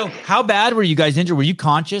 So how bad were you guys injured? Were you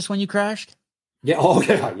conscious when you crashed? Yeah. Oh,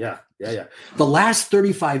 yeah. The last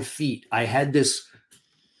 35 feet, I had this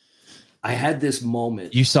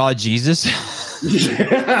moment. You saw Jesus?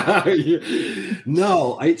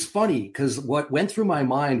 No, it's funny because what went through my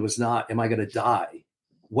mind was not, am I going to die?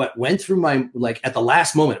 What went through my, at the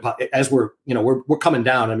last moment, as we're coming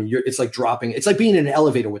down. I mean, it's like dropping. It's like being in an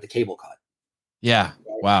elevator with the cable cut. Yeah.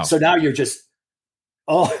 Wow. So now you're just,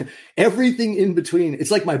 everything in between.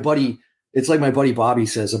 It's like my buddy Bobby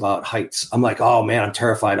says about heights. I'm like, oh man, I'm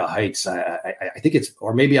terrified of heights. I think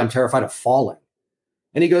or maybe I'm terrified of falling.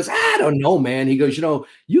 And he goes, I don't know, man. He goes,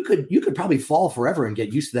 you could probably fall forever and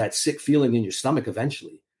get used to that sick feeling in your stomach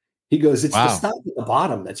eventually. He goes, it's the stuff at the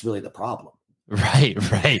bottom that's really the problem. Right.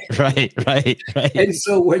 And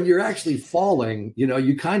so when you're actually falling,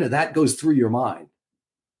 you kind of, that goes through your mind.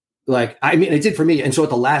 Like, I mean, it did for me. And so at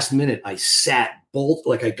the last minute, I sat bolt,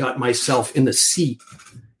 like I got myself in the seat,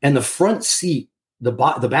 and the front seat, the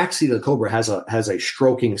back seat of the Cobra has a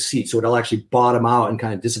stroking seat. So it'll actually bottom out and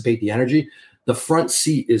kind of dissipate the energy. The front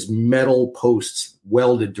seat is metal posts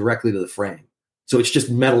welded directly to the frame. So it's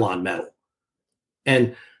just metal on metal.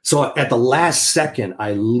 And so at the last second,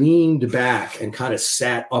 I leaned back and kind of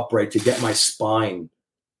sat upright to get my spine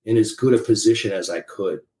in as good a position as I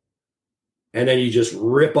could. And then you just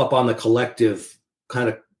rip up on the collective, kind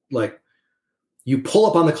of like you pull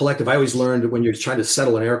up on the collective. I always learned when you're trying to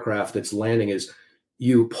settle an aircraft that's landing is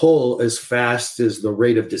you pull as fast as the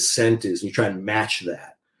rate of descent is. And you try and match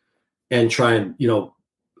that and try and,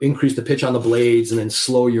 increase the pitch on the blades and then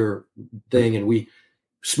slow your thing. And we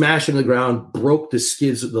smashed into the ground, broke the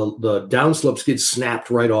skids. The downslope skid snapped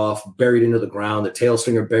right off, buried into the ground. The tail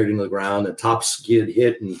slinger buried into the ground. The top skid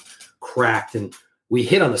hit and cracked. And we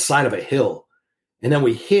hit on the side of a hill, and then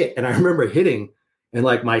we hit. And I remember hitting, and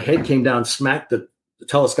like my head came down, smacked the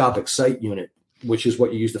telescopic sight unit, which is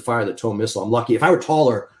what you use to fire the TOW missile. I'm lucky. If I were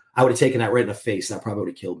taller, I would have taken that right in the face. That probably would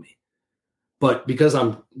have killed me. But because I'm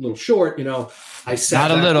a little short, I sat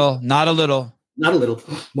not a little.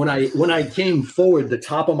 When I came forward, the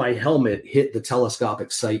top of my helmet hit the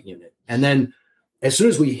telescopic sight unit. And then as soon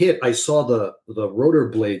as we hit, I saw the rotor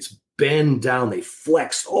blades bend down. They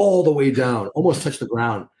flexed all the way down, almost touched the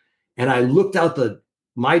ground. And I looked out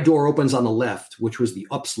my door opens on the left, which was the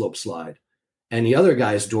upslope slide. And the other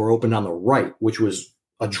guy's door opened on the right, which was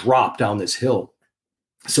a drop down this hill.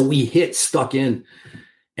 So we stuck in,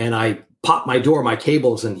 and I popped my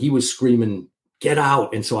cables, and he was screaming, "Get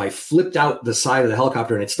out." And so I flipped out the side of the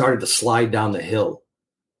helicopter, and it started to slide down the hill.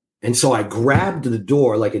 And so I grabbed the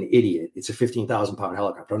door like an idiot. It's a 15,000-pound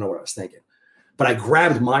helicopter. I don't know what I was thinking. But I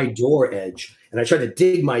grabbed my door edge, and I tried to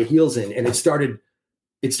dig my heels in, and it started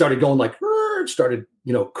going like, it started,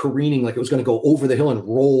 careening like it was going to go over the hill and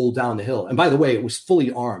roll down the hill. And by the way, it was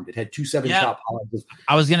fully armed. It had 2 7-shot pods.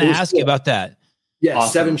 I was going to ask you about that. Yeah,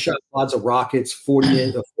 awesome. 7-shot pods of rockets,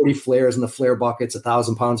 40 flares in the flare buckets,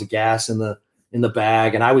 1,000 pounds of gas in the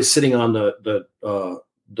bag. And I was sitting on the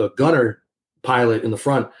gunner pilot in the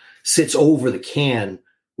front sits over the can,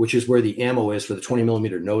 which is where the ammo is for the 20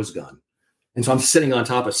 millimeter nose gun. And so I'm sitting on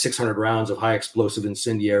top of 600 rounds of high explosive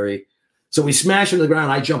incendiary. So we smash into the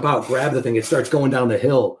ground. I jump out, grab the thing. It starts going down the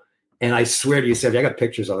hill. And I swear to you, Seth, I got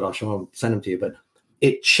pictures of it. I'll send them to you. But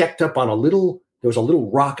it checked up on there was a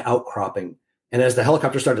little rock outcropping. And as the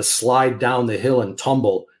helicopter started to slide down the hill and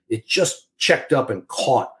tumble, it just checked up and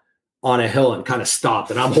caught on a hill and kind of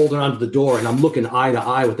stopped. And I'm holding onto the door, and I'm looking eye to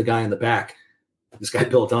eye with the guy in the back, this guy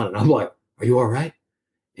Bill Dunn. And I'm like, "Are you all right?"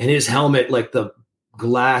 And his helmet, like the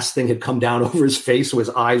glass thing had come down over his face, so his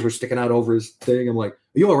eyes were sticking out over his thing. I'm like,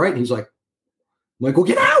 "Are you all right?" And he's like, "Well,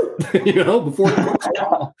 get out!" Before it goes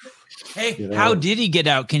down. Hey, how did he get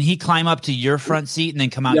out? Can he climb up to your front seat and then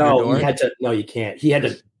come out your door? No, you can't. He had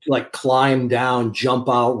to climb down, jump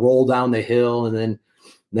out, roll down the hill, and then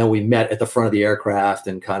we met at the front of the aircraft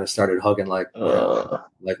and kind of started hugging like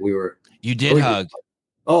we were. You did hug.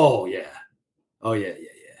 Oh yeah.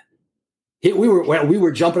 We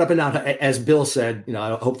were jumping up and down, as Bill said.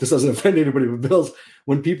 I hope this doesn't offend anybody, but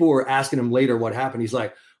when people were asking him later what happened, he's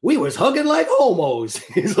like, "We was hugging like homos."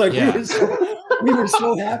 He's like, yeah. we were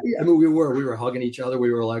so happy. I mean, we were hugging each other.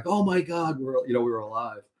 We were like, "Oh my God, we were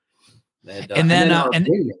alive." And then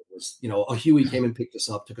a Huey came and picked us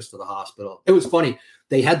up, took us to the hospital. It was funny.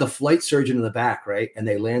 They had the flight surgeon in the back, right? And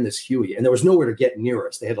they land this Huey, and there was nowhere to get near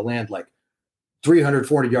us. They had to land like 300,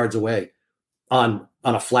 400 yards away on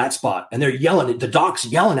a flat spot. And they're yelling, the doc's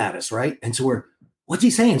yelling at us, right? And so what's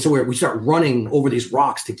he saying? So we start running over these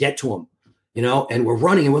rocks to get to him, and we're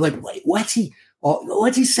running, and we're like, "Wait, what's he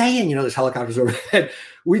saying?" There's helicopters overhead.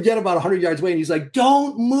 We get about 100 yards away, and he's like,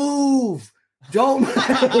 "Don't move. Don't run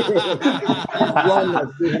like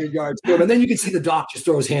 300 yards." And then you can see the doc just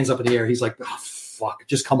throw his hands up in the air. He's like, "Oh, fuck,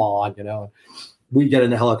 just come on." We get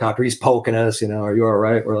in the helicopter. He's poking us, "Are you all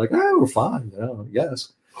right?" We're like, "Oh, we're fine."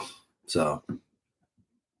 Yes. So.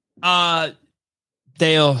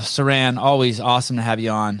 Dale, Saran, always awesome to have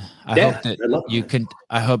you on. I hope that you can.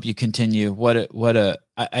 I hope you continue.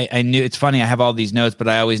 I knew it's funny. I have all these notes, but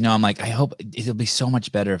I always know I'm like, I hope it'll be so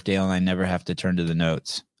much better if Dale and I never have to turn to the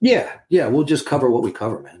notes. Yeah. We'll just cover what we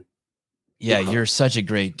cover, man. Yeah, you're such a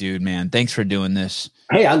great dude, man. Thanks for doing this.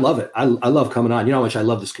 Hey, I love it. I love coming on. You know how much I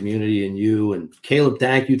love this community and you and Caleb.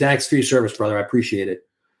 Thank you. Thanks for your service, brother. I appreciate it.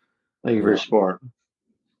 Thank you for your support.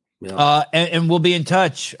 Yeah. And we'll be in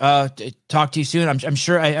touch. Talk to you soon. I'm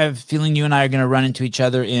sure. I have a feeling you and I are going to run into each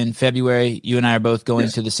other in February. You and I are both going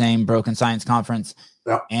to the same Broken Science conference.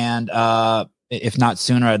 Yeah. And if not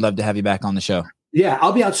sooner, I'd love to have you back on the show. Yeah,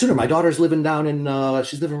 I'll be out sooner. My daughter's living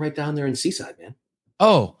she's living right down there in Seaside, man.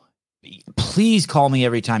 Oh, please call me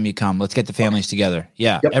every time you come. Let's get the families together.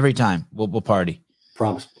 Yeah, every time we'll party.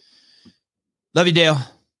 Promise. Love you, Dale.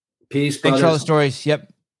 Peace. Thanks for all the stories.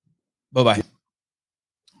 Yep. Bye-bye.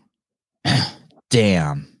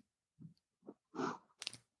 Damn.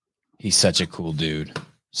 He's such a cool dude.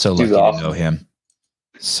 So lucky to know him.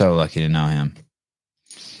 So lucky to know him.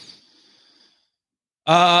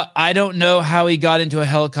 I don't know how he got into a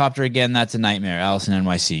helicopter again. That's a nightmare. Allison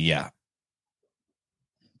NYC. Yeah.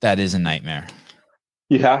 That is a nightmare.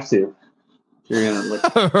 You have to. You're going to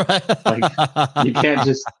like, you can't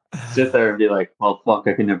just sit there and be like, "Well, fuck,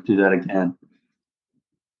 I can never do that again."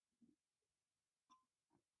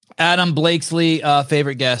 Adam Blakesley,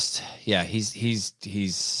 favorite guest. Yeah,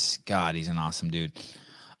 he's God, he's an awesome dude.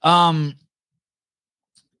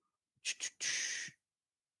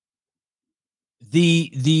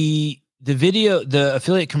 The the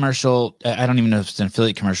affiliate commercial, I don't even know if it's an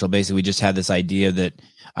affiliate commercial. Basically, we just had this idea that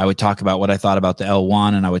I would talk about what I thought about the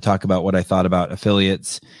L1 and I would talk about what I thought about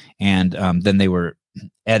affiliates. And then they were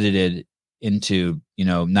edited into,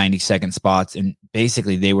 90-second spots. And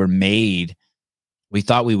basically they were made, we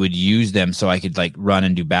thought we would use them so I could like run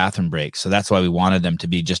and do bathroom breaks. So that's why we wanted them to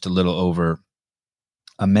be just a little over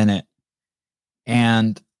a minute.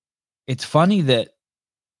 And it's funny to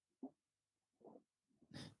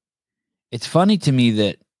me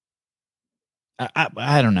that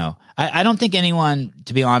I don't know. I don't think anyone,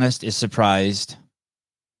 to be honest, is surprised.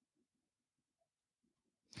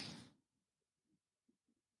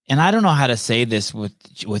 And I don't know how to say this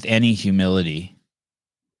with any humility.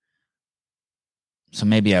 So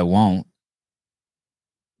maybe I won't.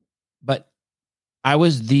 But I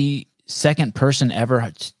was the second person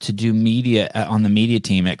ever to do media on the media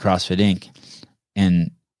team at CrossFit Inc.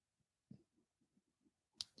 in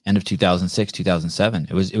end of 2006, 2007.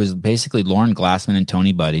 It was basically Lauren Glassman and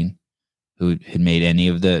Tony Budding who had made any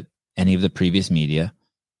of the previous media.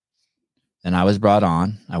 And I was brought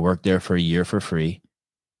on. I worked there for a year for free.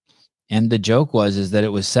 And the joke is that it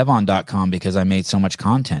was Sevon.com because I made so much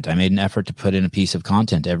content. I made an effort to put in a piece of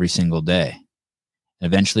content every single day.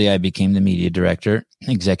 And eventually I became the media director,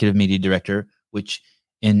 executive media director, which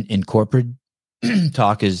in corporate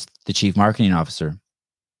talk is the chief marketing officer.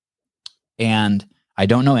 And I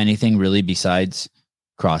don't know anything really besides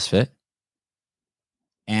CrossFit.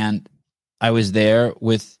 And I was there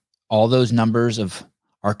with all those numbers of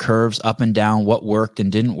our curves up and down, what worked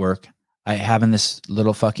and didn't work. I having this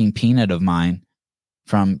little fucking peanut of mine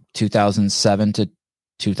from 2007 to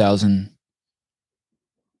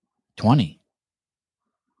 2020.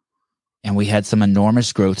 And we had some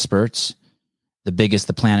enormous growth spurts, the biggest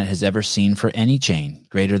the planet has ever seen for any chain,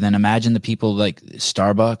 greater than, imagine the people like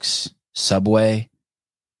Starbucks, Subway,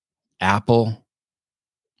 Apple,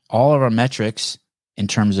 all of our metrics in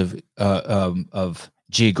terms of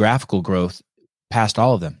geographical growth passed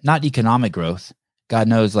all of them, not economic growth. God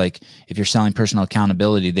knows, like, if you're selling personal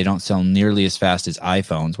accountability, they don't sell nearly as fast as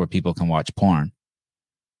iPhones where people can watch porn.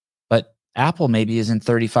 But Apple maybe is in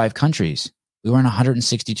 35 countries. We were in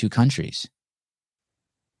 162 countries.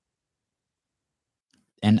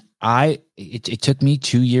 And it took me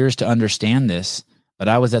 2 years to understand this, but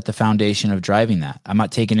I was at the foundation of driving that. I'm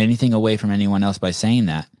not taking anything away from anyone else by saying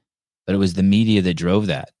that, but it was the media that drove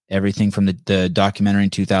that. Everything from the documentary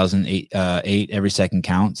in 2008, Every Second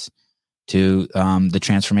Counts, to the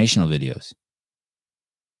transformational videos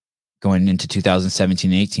going into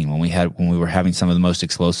 2017-18 when we were having some of the most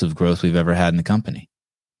explosive growth we've ever had in the company.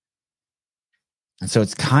 And so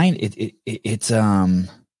it's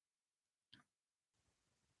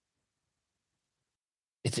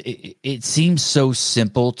it seems so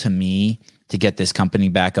simple to me to get this company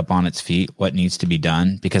back up on its feet, what needs to be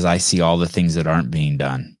done, because I see all the things that aren't being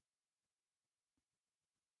done.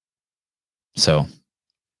 So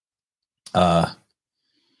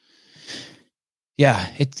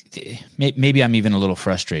maybe I'm even a little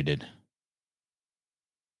frustrated.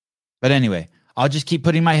 But anyway, I'll just keep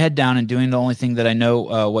putting my head down and doing the only thing that I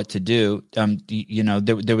know what to do.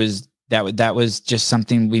 There was just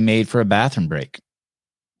something we made for a bathroom break.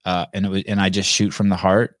 And I just shoot from the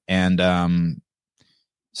heart. And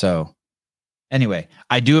so anyway,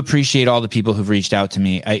 I do appreciate all the people who've reached out to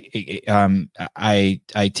me. I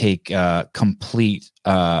take complete,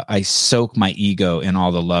 I soak my ego in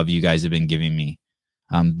all the love you guys have been giving me.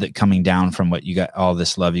 That coming down from what you got, all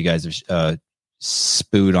this love you guys have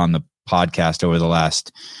spewed on the podcast over the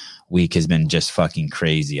last week has been just fucking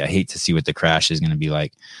crazy. I hate to see what the crash is going to be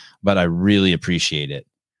like, but I really appreciate it.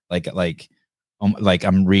 Like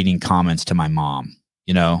I'm reading comments to my mom,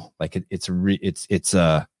 it's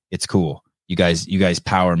cool. You guys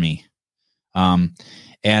power me.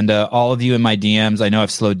 And all of you in my DMs, I know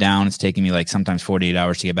I've slowed down. It's taking me like sometimes 48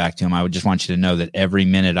 hours to get back to them. I would just want you to know that every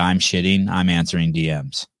minute I'm shitting, I'm answering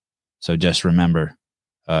DMs. So just remember,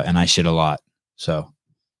 and I shit a lot. So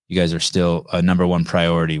you guys are still a number one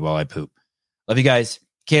priority while I poop. Love you guys.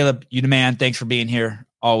 Caleb, you the man. Thanks for being here.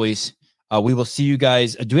 Always. We will see you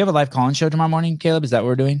guys. Do we have a live call-in show tomorrow morning, Caleb? Is that what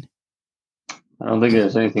we're doing? I don't think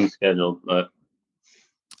there's anything scheduled, but.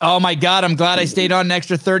 Oh my God. I'm glad I stayed on an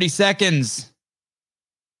extra 30 seconds.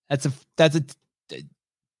 That's a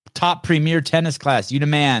top premier tennis class. You the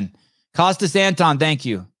man. Costas Anton, thank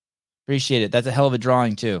you. Appreciate it. That's a hell of a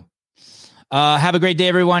drawing too. Have a great day,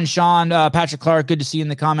 everyone. Sean, Patrick Clark, good to see you in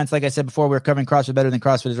the comments. Like I said before, we're covering CrossFit better than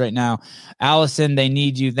CrossFit is right now. Allison, they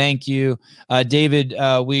need you. Thank you. David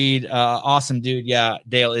Weed, awesome dude. Yeah,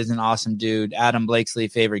 Dale is an awesome dude. Adam Blakesley,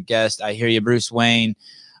 favorite guest. I hear you, Bruce Wayne.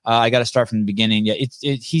 I got to start from the beginning. Yeah,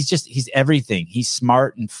 he's everything. He's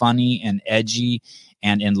smart and funny and edgy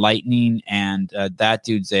and enlightening, and that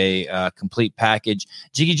dude's a complete package.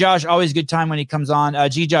 Jiggy Josh, always a good time when he comes on.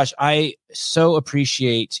 Jiggy Josh, I so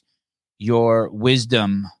appreciate your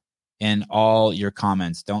wisdom in all your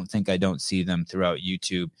comments. Don't think I don't see them throughout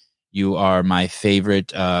YouTube. You are my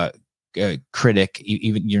favorite critic.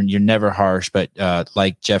 Even you're never harsh, but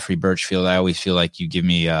like Jeffrey Birchfield, I always feel like you give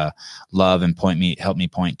me love and help me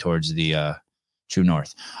point towards the true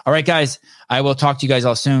north. All right, guys, I will talk to you guys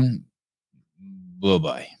all soon.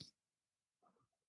 Bye-bye.